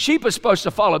animal. Sheep are supposed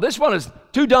to follow. This one is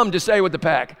too dumb to stay with the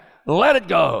pack. Let it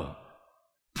go.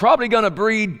 Probably going to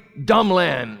breed dumb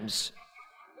lambs.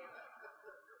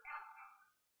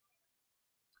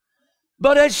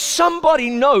 But as somebody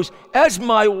knows, as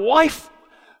my wife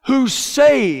who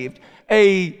saved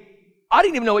I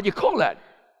didn't even know what you call that,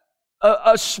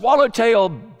 a swallowtail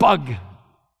bug.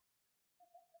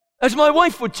 As my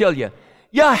wife would tell you,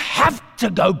 you have to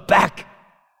go back.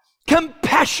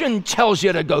 Compassion tells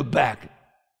you to go back.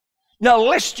 Now,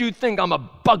 lest you think I'm a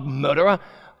bug murderer,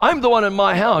 I'm the one in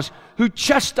my house who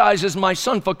chastises my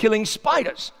son for killing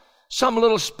spiders. Some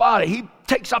little spider, he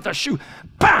takes off the shoe,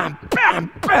 bam,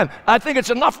 bam, bam. I think it's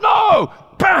enough. No,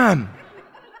 bam.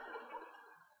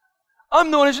 I'm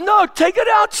the one who's, no, take it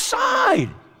outside.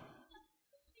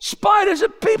 Spiders are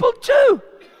people too.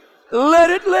 Let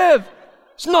it live.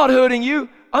 It's not hurting you.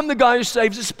 I'm the guy who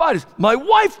saves the spiders. My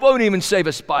wife won't even save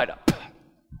a spider.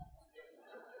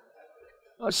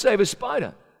 I'll save a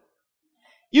spider.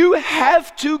 You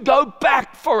have to go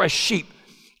back for a sheep.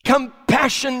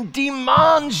 Compassion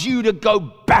demands you to go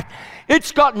back.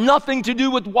 It's got nothing to do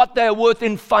with what they're worth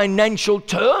in financial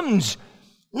terms.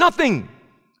 Nothing.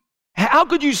 How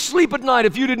could you sleep at night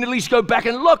if you didn't at least go back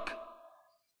and look?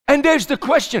 And there's the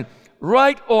question,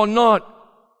 right or not?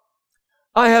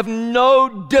 I have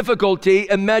no difficulty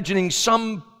imagining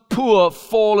some poor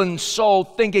fallen soul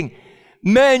thinking,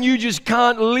 man, you just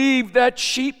can't leave that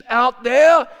sheep out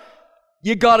there.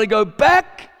 You got to go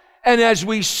back. And as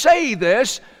we say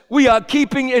this, we are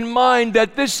keeping in mind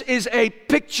that this is a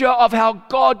picture of how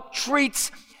God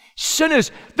treats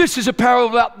sinners. This is a parable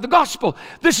about the gospel.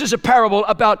 This is a parable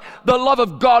about the love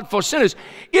of God for sinners.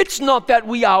 It's not that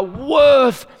we are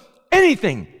worth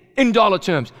anything in dollar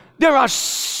terms. There are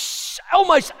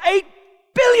almost 8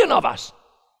 billion of us.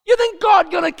 You think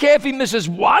God gonna care if he misses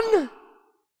one?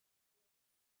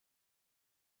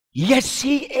 Yes,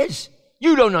 he is.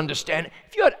 You don't understand.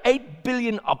 If you had 8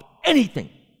 billion of anything,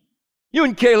 you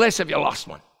wouldn't care less if you lost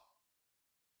one.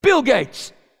 Bill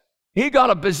Gates, he got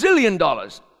 $1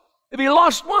 bazillion. If he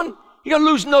lost one, he's gonna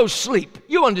lose no sleep.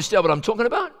 You understand what I'm talking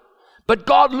about? But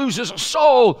God loses a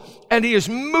soul, and he is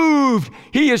moved.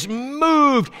 He is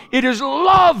moved. It is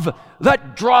love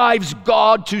that drives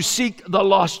God to seek the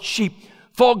lost sheep.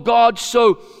 For God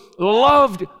so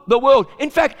loved the world. In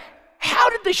fact, how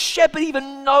did the shepherd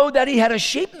even know that he had a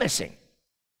sheep missing?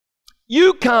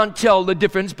 You can't tell the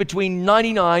difference between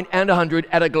 99 and 100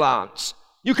 at a glance.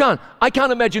 You can't. I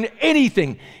can't imagine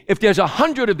anything. If there's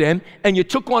 100 of them and you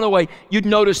took one away, you'd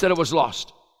notice that it was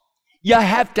lost. You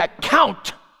have to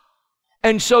count.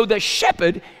 And so the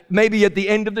shepherd, maybe at the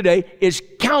end of the day, is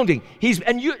counting.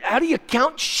 How do you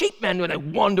count sheep, man, when they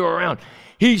wander around?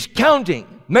 He's counting.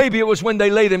 Maybe it was when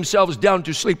they lay themselves down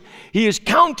to sleep. He is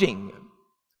counting.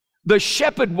 The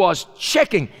shepherd was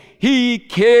checking. He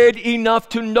cared enough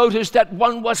to notice that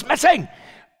one was missing.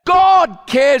 God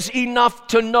cares enough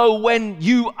to know when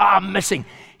you are missing.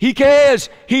 He cares.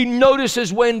 He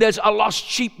notices when there's a lost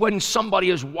sheep, when somebody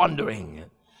is wandering.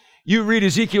 You read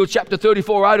Ezekiel chapter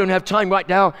 34. I don't have time right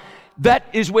now. That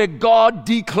is where God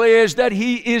declares that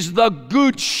He is the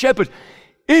good shepherd.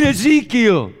 In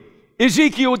Ezekiel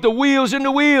with the wheels and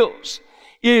the wheels.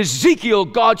 Ezekiel,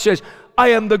 God says, I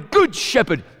am the good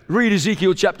shepherd. Read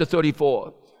Ezekiel chapter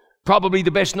 34. Probably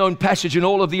the best known passage in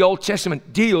all of the Old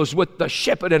Testament deals with the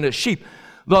shepherd and the sheep.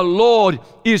 The Lord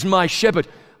is my shepherd.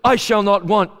 I shall not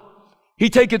want. He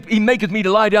maketh me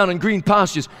to lie down in green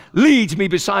pastures, leads me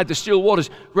beside the still waters,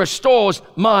 restores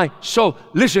my soul.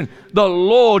 Listen, the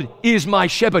Lord is my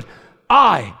shepherd.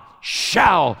 I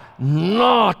shall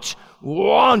not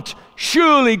want.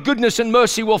 Surely goodness and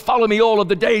mercy will follow me all of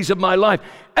the days of my life,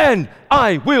 and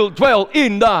I will dwell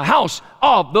in the house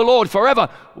of the Lord forever.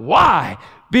 Why?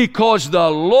 Because the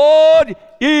Lord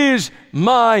is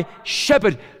my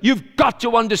shepherd. You've got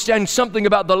to understand something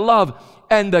about the love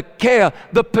and the care,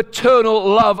 the paternal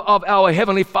love of our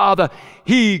Heavenly Father.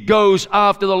 He goes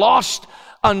after the lost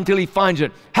until He finds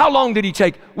it. How long did He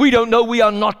take? We don't know. We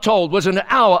are not told. Was it an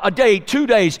hour, a day, 2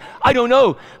 days? I don't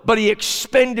know. But He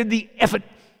expended the effort.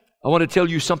 I want to tell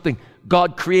you something.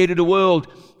 God created a world,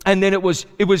 and then it was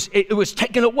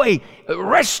taken away,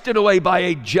 wrested away by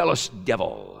a jealous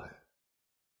devil.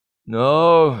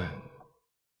 No,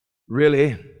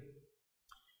 really.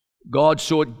 God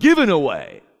saw it given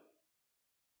away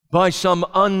by some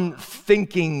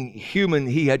unthinking human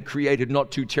He had created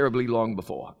not too terribly long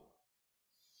before.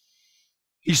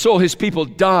 He saw His people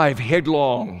dive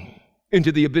headlong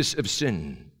into the abyss of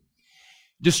sin,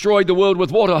 destroyed the world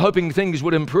with water, hoping things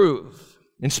would improve.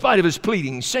 In spite of His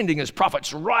pleading, sending His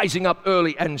prophets, rising up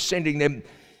early and sending them,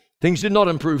 things did not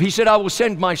improve. He said, I will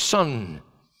send my Son.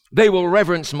 They will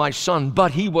reverence my Son,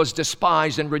 but He was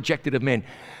despised and rejected of men,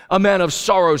 a man of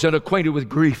sorrows and acquainted with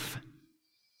grief.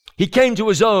 He came to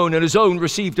His own, and His own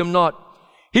received Him not.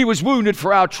 He was wounded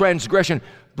for our transgression,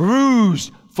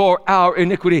 bruised for our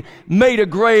iniquity, made a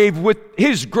grave with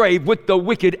His grave with the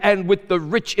wicked and with the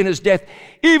rich in His death,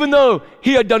 even though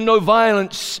He had done no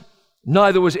violence,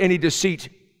 neither was any deceit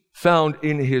found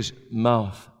in His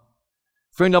mouth.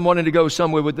 Friend, I'm wanting to go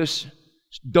somewhere with this.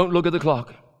 Don't look at the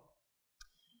clock.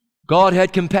 God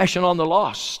had compassion on the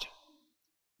lost.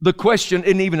 The question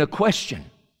isn't even a question.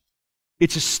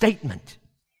 It's a statement.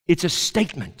 It's a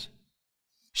statement.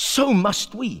 So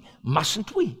must we,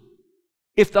 mustn't we?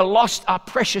 If the lost are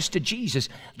precious to Jesus,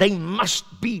 they must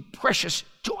be precious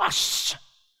to us.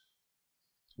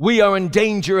 We are in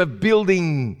danger of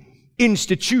building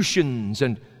institutions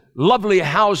and lovely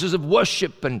houses of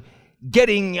worship and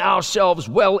getting ourselves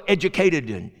well educated,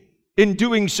 and in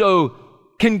doing so,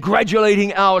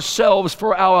 congratulating ourselves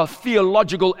for our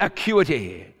theological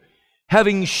acuity,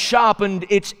 having sharpened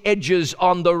its edges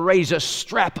on the razor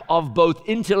strap of both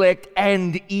intellect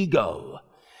and ego,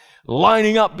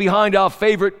 lining up behind our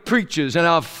favorite preachers and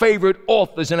our favorite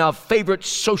authors and our favorite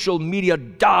social media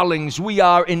darlings. We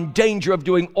are in danger of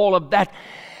doing all of that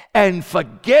and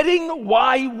forgetting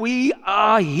why we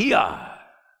are here.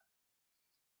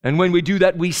 And when we do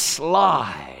that, we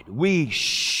slide, we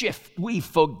shift, we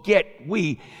forget,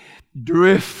 we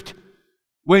drift.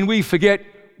 When we forget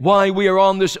why we are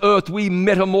on this earth, we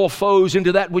metamorphose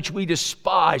into that which we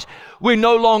despise. We're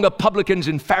no longer publicans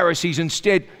and Pharisees.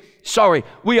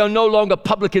 We are no longer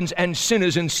publicans and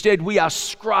sinners. Instead, we are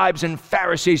scribes and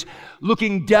Pharisees,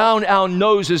 looking down our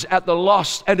noses at the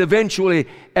lost and eventually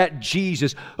at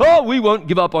Jesus. Oh, we won't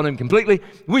give up on Him completely.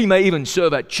 We may even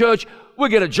serve at church. We'll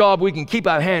get a job. We can keep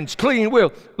our hands clean.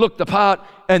 We'll look the part,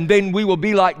 and then we will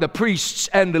be like the priests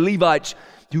and the Levites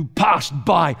who passed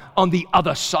by on the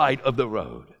other side of the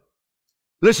road.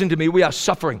 Listen to me. We are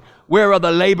suffering. Where are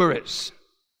the laborers?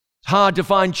 It's hard to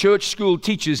find church school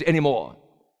teachers anymore.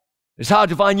 It's hard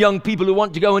to find young people who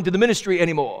want to go into the ministry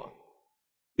anymore.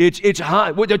 It's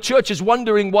hard. The church is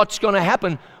wondering what's going to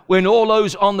happen when all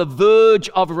those on the verge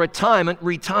of retirement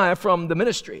retire from the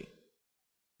ministry.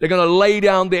 They're going to lay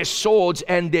down their swords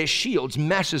and their shields,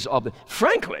 masses of them.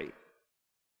 Frankly,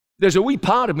 there's a wee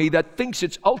part of me that thinks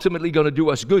it's ultimately going to do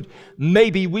us good.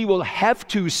 Maybe we will have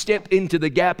to step into the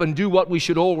gap and do what we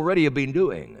should already have been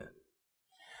doing.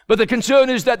 But the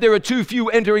concern is that there are too few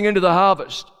entering into the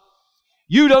harvest.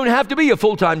 You don't have to be a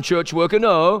full-time church worker,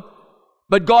 no.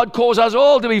 But God calls us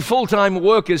all to be full-time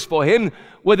workers for Him,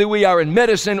 whether we are in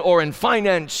medicine or in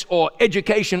finance or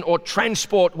education or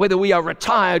transport, whether we are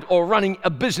retired or running a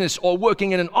business or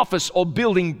working in an office or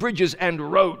building bridges and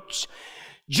roads.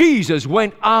 Jesus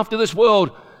went after this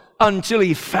world until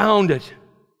He found it.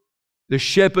 The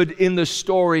shepherd in the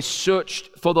story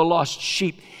searched for the lost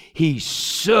sheep. He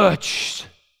searched.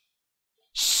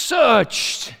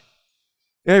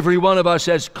 Every one of us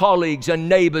has colleagues and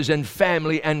neighbors and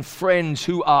family and friends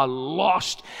who are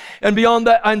lost. And beyond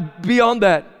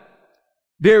that,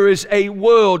 there is a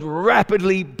world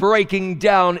rapidly breaking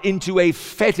down into a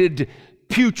fetid,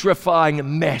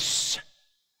 putrefying mess.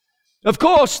 Of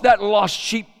course, that lost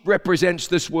sheep represents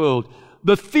this world,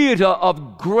 the theater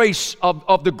of grace,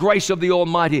 of the grace of the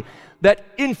Almighty, that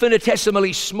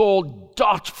infinitesimally small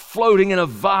dot floating in a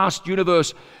vast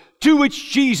universe to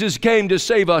which Jesus came to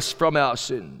save us from our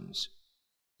sins.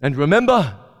 And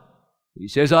remember, He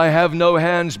says, I have no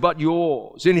hands but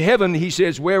yours. In heaven, He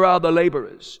says, where are the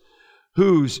laborers?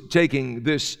 Who's taking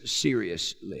this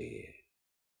seriously?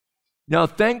 Now,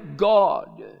 thank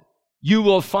God, you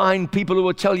will find people who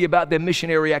will tell you about their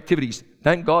missionary activities.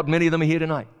 Thank God, many of them are here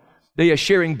tonight. They are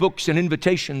sharing books and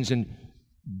invitations and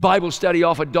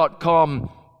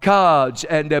BibleStudyOffer.com cards,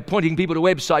 and they're pointing people to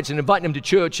websites and inviting them to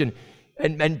church and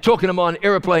talking to them on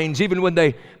airplanes, even when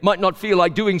they might not feel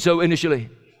like doing so initially.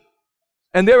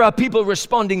 And there are people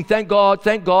responding, thank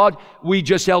God. We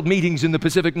just held meetings in the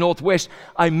Pacific Northwest.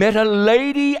 I met a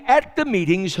lady at the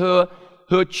meetings. Her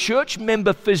church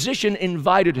member physician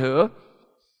invited her.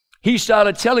 He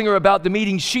started telling her about the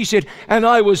meetings. She said, and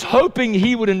I was hoping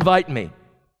he would invite me.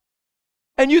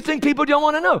 And you think people don't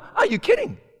want to know? Are you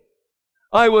kidding?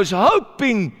 I was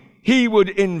hoping he would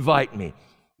invite me.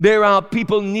 There are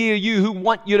people near you who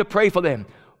want you to pray for them,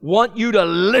 want you to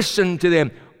listen to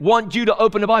them, want you to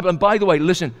open the Bible. And by the way,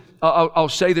 listen, I'll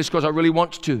say this because I really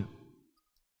want to.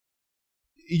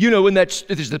 You know, this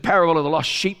is the parable of the lost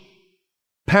sheep,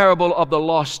 parable of the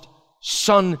lost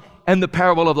son, and the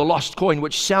parable of the lost coin,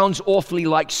 which sounds awfully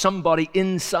like somebody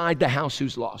inside the house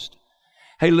who's lost.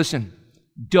 Hey, listen,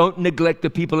 don't neglect the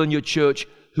people in your church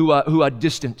who are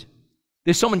distant.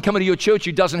 There's someone coming to your church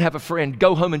who doesn't have a friend.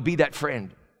 Go home and be that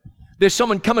friend. There's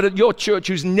someone coming to your church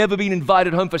who's never been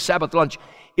invited home for Sabbath lunch.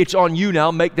 It's on you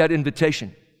now. Make that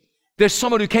invitation. There's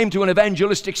someone who came to an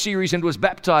evangelistic series and was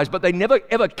baptized, but they never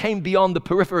ever came beyond the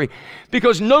periphery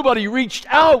because nobody reached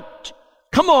out.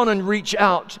 Come on and reach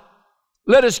out.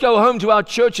 Let us go home to our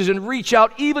churches and reach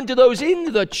out even to those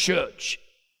in the church.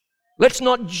 Let's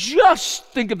not just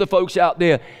think of the folks out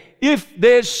there. If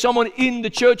there's someone in the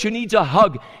church who needs a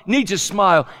hug, needs a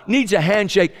smile, needs a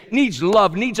handshake, needs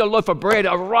love, needs a loaf of bread,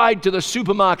 a ride to the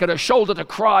supermarket, a shoulder to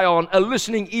cry on, a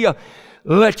listening ear,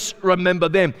 let's remember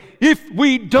them. If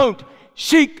we don't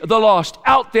seek the lost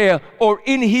out there or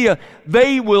in here,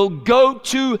 they will go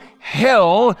to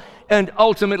hell and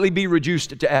ultimately be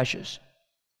reduced to ashes.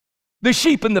 The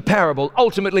sheep in the parable,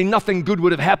 ultimately nothing good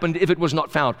would have happened if it was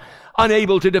not found.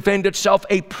 Unable to defend itself,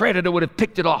 a predator would have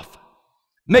picked it off.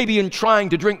 Maybe in trying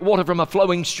to drink water from a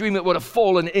flowing stream, it would have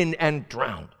fallen in and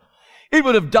drowned. It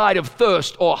would have died of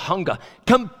thirst or hunger.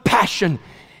 Compassion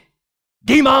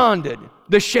demanded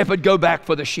the shepherd go back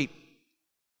for the sheep.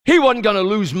 He wasn't going to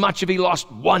lose much if he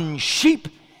lost one sheep.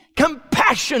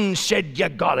 Compassion said, you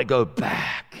got to go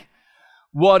back.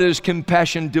 What is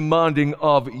compassion demanding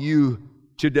of you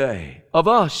today, of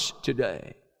us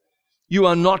today? You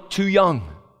are not too young.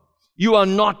 You are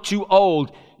not too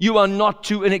old. You are not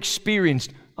too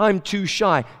inexperienced. I'm too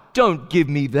shy. Don't give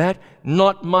me that.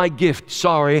 Not my gift.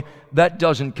 Sorry, that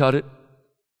doesn't cut it.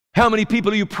 How many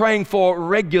people are you praying for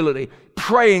regularly,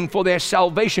 praying for their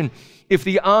salvation? If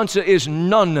the answer is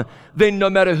none, then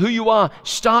no matter who you are,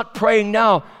 start praying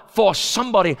now for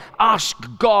somebody. Ask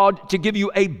God to give you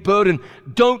a burden.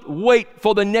 Don't wait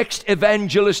for the next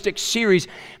evangelistic series.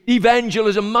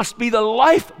 Evangelism must be the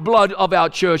lifeblood of our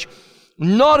church.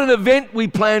 Not an event we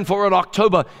plan for in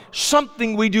October,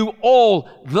 something we do all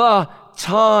the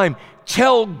time.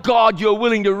 Tell God you're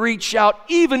willing to reach out,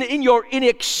 even in your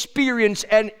inexperience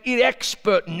and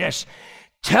inexpertness.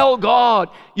 Tell God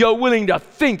you're willing to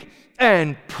think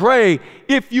and pray.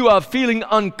 If you are feeling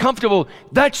uncomfortable,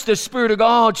 that's the Spirit of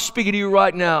God speaking to you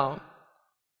right now.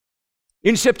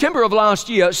 In September of last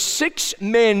year, 6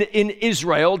 men in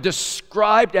Israel,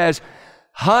 described as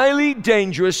highly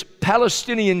dangerous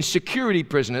Palestinian security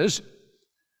prisoners,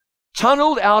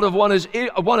 tunneled out of one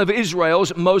of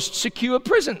Israel's most secure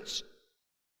prisons.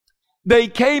 They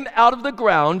came out of the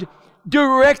ground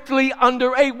directly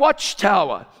under a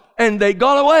watchtower, and they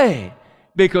got away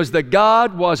because the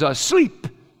guard was asleep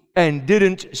and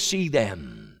didn't see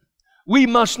them. We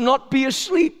must not be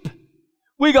asleep.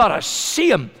 We got to see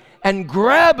them and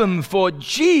grab them for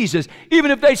Jesus.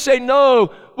 Even if they say,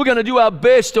 no, we're going to do our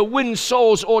best to win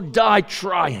souls or die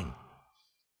trying.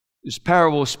 This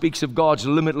parable speaks of God's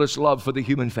limitless love for the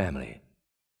human family.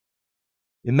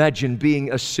 Imagine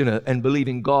being a sinner and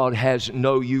believing God has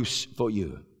no use for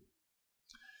you.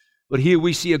 But here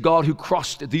we see a God who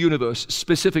crossed the universe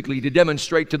specifically to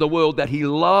demonstrate to the world that He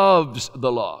loves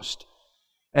the lost,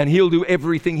 and He'll do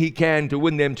everything He can to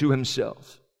win them to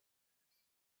Himself.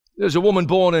 There's a woman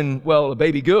a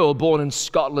baby girl born in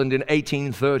Scotland in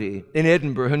 1830, in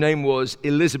Edinburgh. Her name was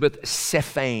Elizabeth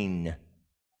Sefane.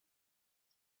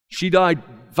 She died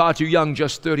far too young,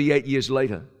 just 38 years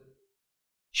later.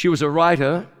 She was a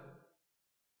writer,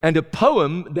 and a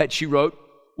poem that she wrote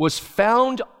was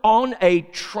found on a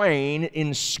train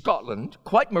in Scotland,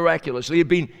 quite miraculously. It had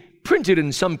been printed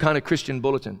in some kind of Christian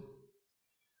bulletin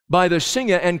by the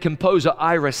singer and composer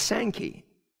Ira Sankey.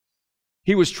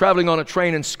 He was traveling on a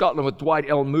train in Scotland with Dwight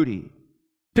L. Moody,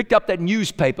 picked up that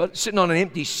newspaper sitting on an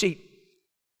empty seat.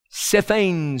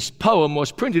 Sefane's poem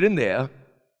was printed in there.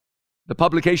 The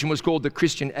publication was called The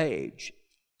Christian Age.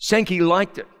 Sankey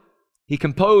liked it. He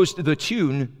composed the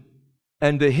tune,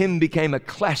 and the hymn became a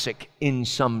classic in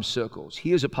some circles.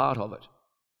 Here's a part of it.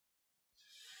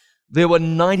 There were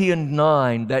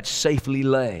 99 that safely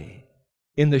lay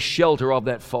in the shelter of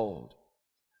that fold,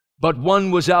 but one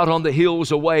was out on the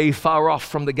hills away, far off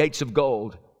from the gates of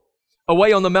gold,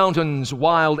 away on the mountains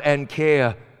wild and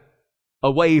care,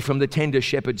 away from the tender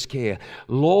shepherd's care.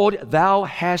 Lord, thou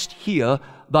hast here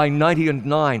thy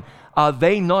 99. Are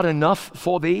they not enough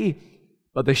for thee?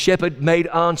 But the shepherd made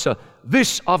answer,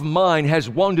 this of mine has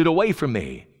wandered away from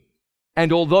me.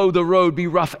 And although the road be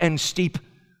rough and steep,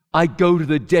 I go to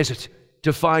the desert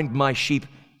to find my sheep.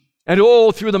 And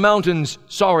all through the mountains,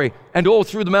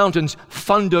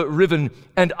 thunder riven,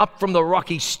 and up from the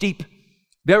rocky steep,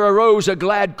 there arose a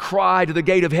glad cry to the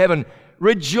gate of heaven,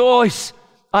 rejoice,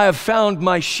 I have found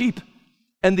my sheep.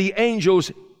 And the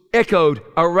angels echoed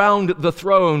around the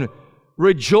throne,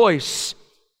 rejoice,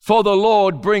 for the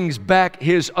Lord brings back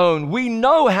His own. We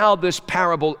know how this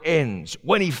parable ends.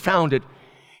 When He found it,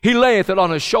 He layeth it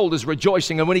on His shoulders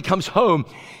rejoicing, and when He comes home,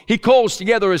 He calls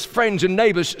together His friends and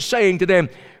neighbors, saying to them,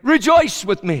 rejoice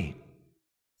with me,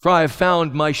 for I have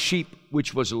found my sheep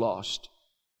which was lost.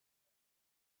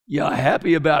 You're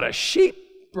happy about a sheep,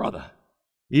 brother?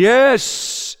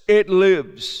 Yes, it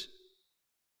lives.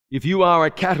 If you are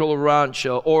a cattle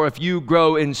rancher, or if you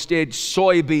grow instead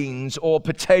soybeans or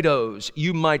potatoes,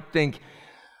 you might think,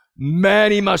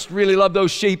 man, he must really love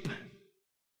those sheep.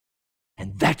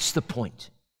 And that's the point.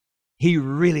 He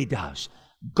really does.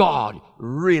 God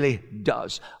really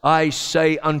does. I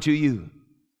say unto you,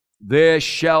 there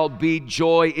shall be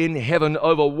joy in heaven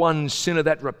over one sinner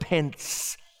that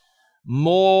repents,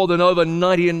 more than over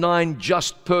 99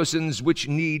 just persons which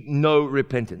need no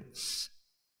repentance.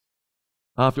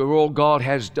 After all God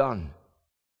has done,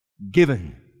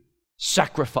 given,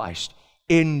 sacrificed,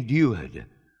 endured,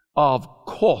 of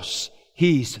course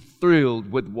He's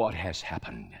thrilled with what has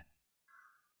happened.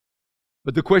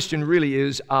 But the question really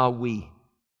is, are we?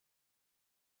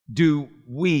 Do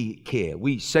we care?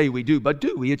 We say we do, but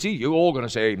do we? It's easy. You're all going to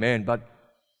say amen, but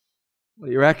what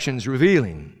are your actions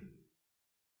revealing?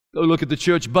 Go look at the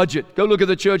church budget. Go look at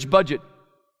the church budget.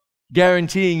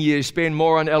 Guaranteeing you spend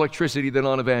more on electricity than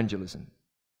on evangelism.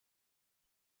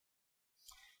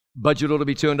 Budget ought to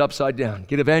be turned upside down.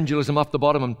 Get evangelism off the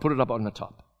bottom and put it up on the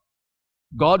top.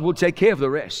 God will take care of the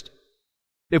rest.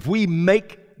 If we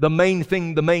make the main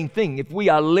thing, if we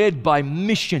are led by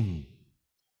mission,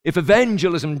 if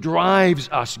evangelism drives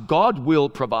us, God will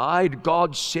provide.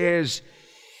 God says,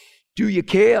 do you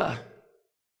care?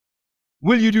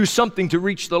 Will you do something to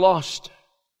reach the lost?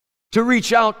 To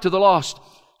reach out to the lost?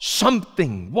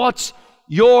 Something. What's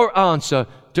your answer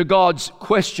to God's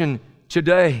question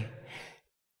today?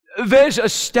 There's a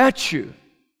statue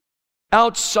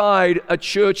outside a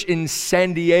church in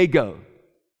San Diego,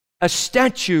 a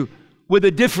statue with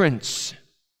a difference.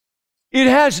 It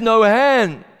has no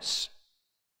hands.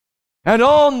 And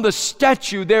on the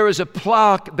statue there is a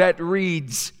plaque that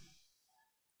reads,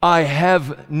 I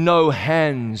have no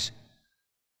hands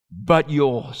but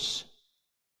yours.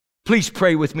 Please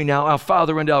pray with me now. Our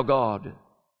Father and our God,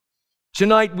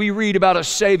 tonight we read about a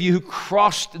Savior who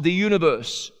crossed the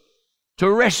universe to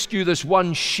rescue this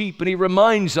one sheep, and He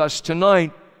reminds us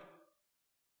tonight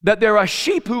that there are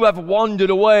sheep who have wandered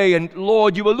away, and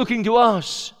Lord, you are looking to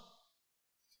us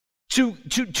to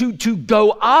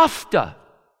go after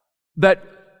that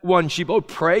one sheep. Oh,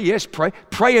 pray, yes, pray.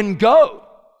 Pray and go.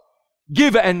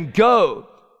 Give and go.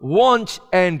 Want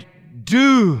and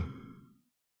do.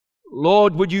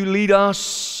 Lord, would you lead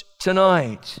us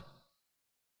tonight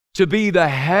to be the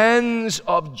hands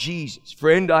of Jesus.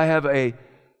 Friend, I have a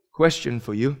question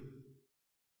for you.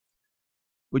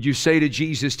 Would you say to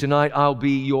Jesus tonight, I'll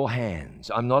be your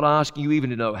hands? I'm not asking you even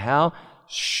to know how.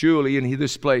 Surely in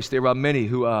this place there are many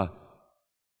who are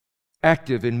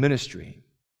active in ministry.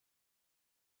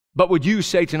 But would you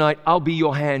say tonight, I'll be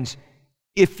your hands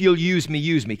if you'll use me,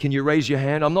 use me? Can you raise your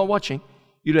hand? I'm not watching.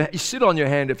 You sit on your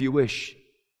hand if you wish.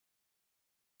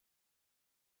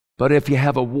 But if you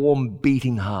have a warm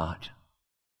beating heart,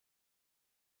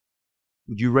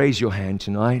 would you raise your hand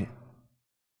tonight?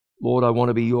 Lord, I want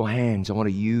to be your hands. I want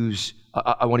to use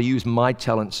my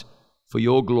talents for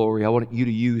your glory. I want you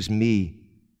to use me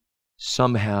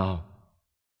somehow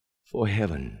for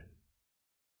heaven.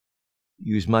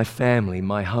 Use my family,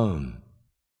 my home,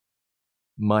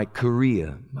 my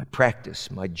career, my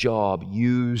practice, my job.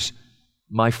 Use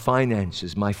my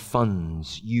finances, my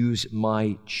funds. Use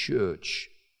my church.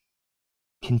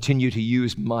 Continue to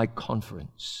use my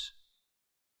conference.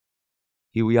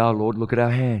 Here we are, Lord. Look at our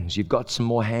hands. You've got some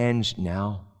more hands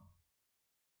now.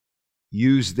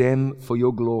 Use them for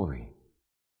your glory.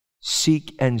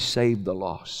 Seek and save the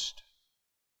lost.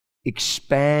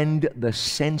 Expand the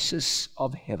census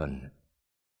of heaven.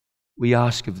 We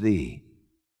ask of thee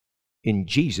in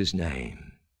Jesus'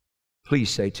 name. Please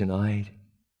say tonight,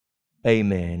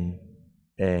 amen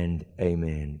and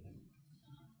amen.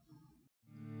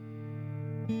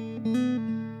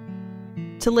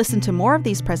 To listen to more of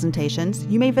these presentations,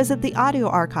 you may visit the audio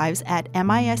archives at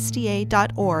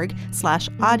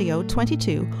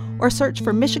misda.org/audio22 or search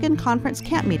for Michigan Conference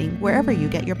Camp Meeting wherever you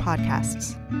get your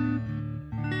podcasts.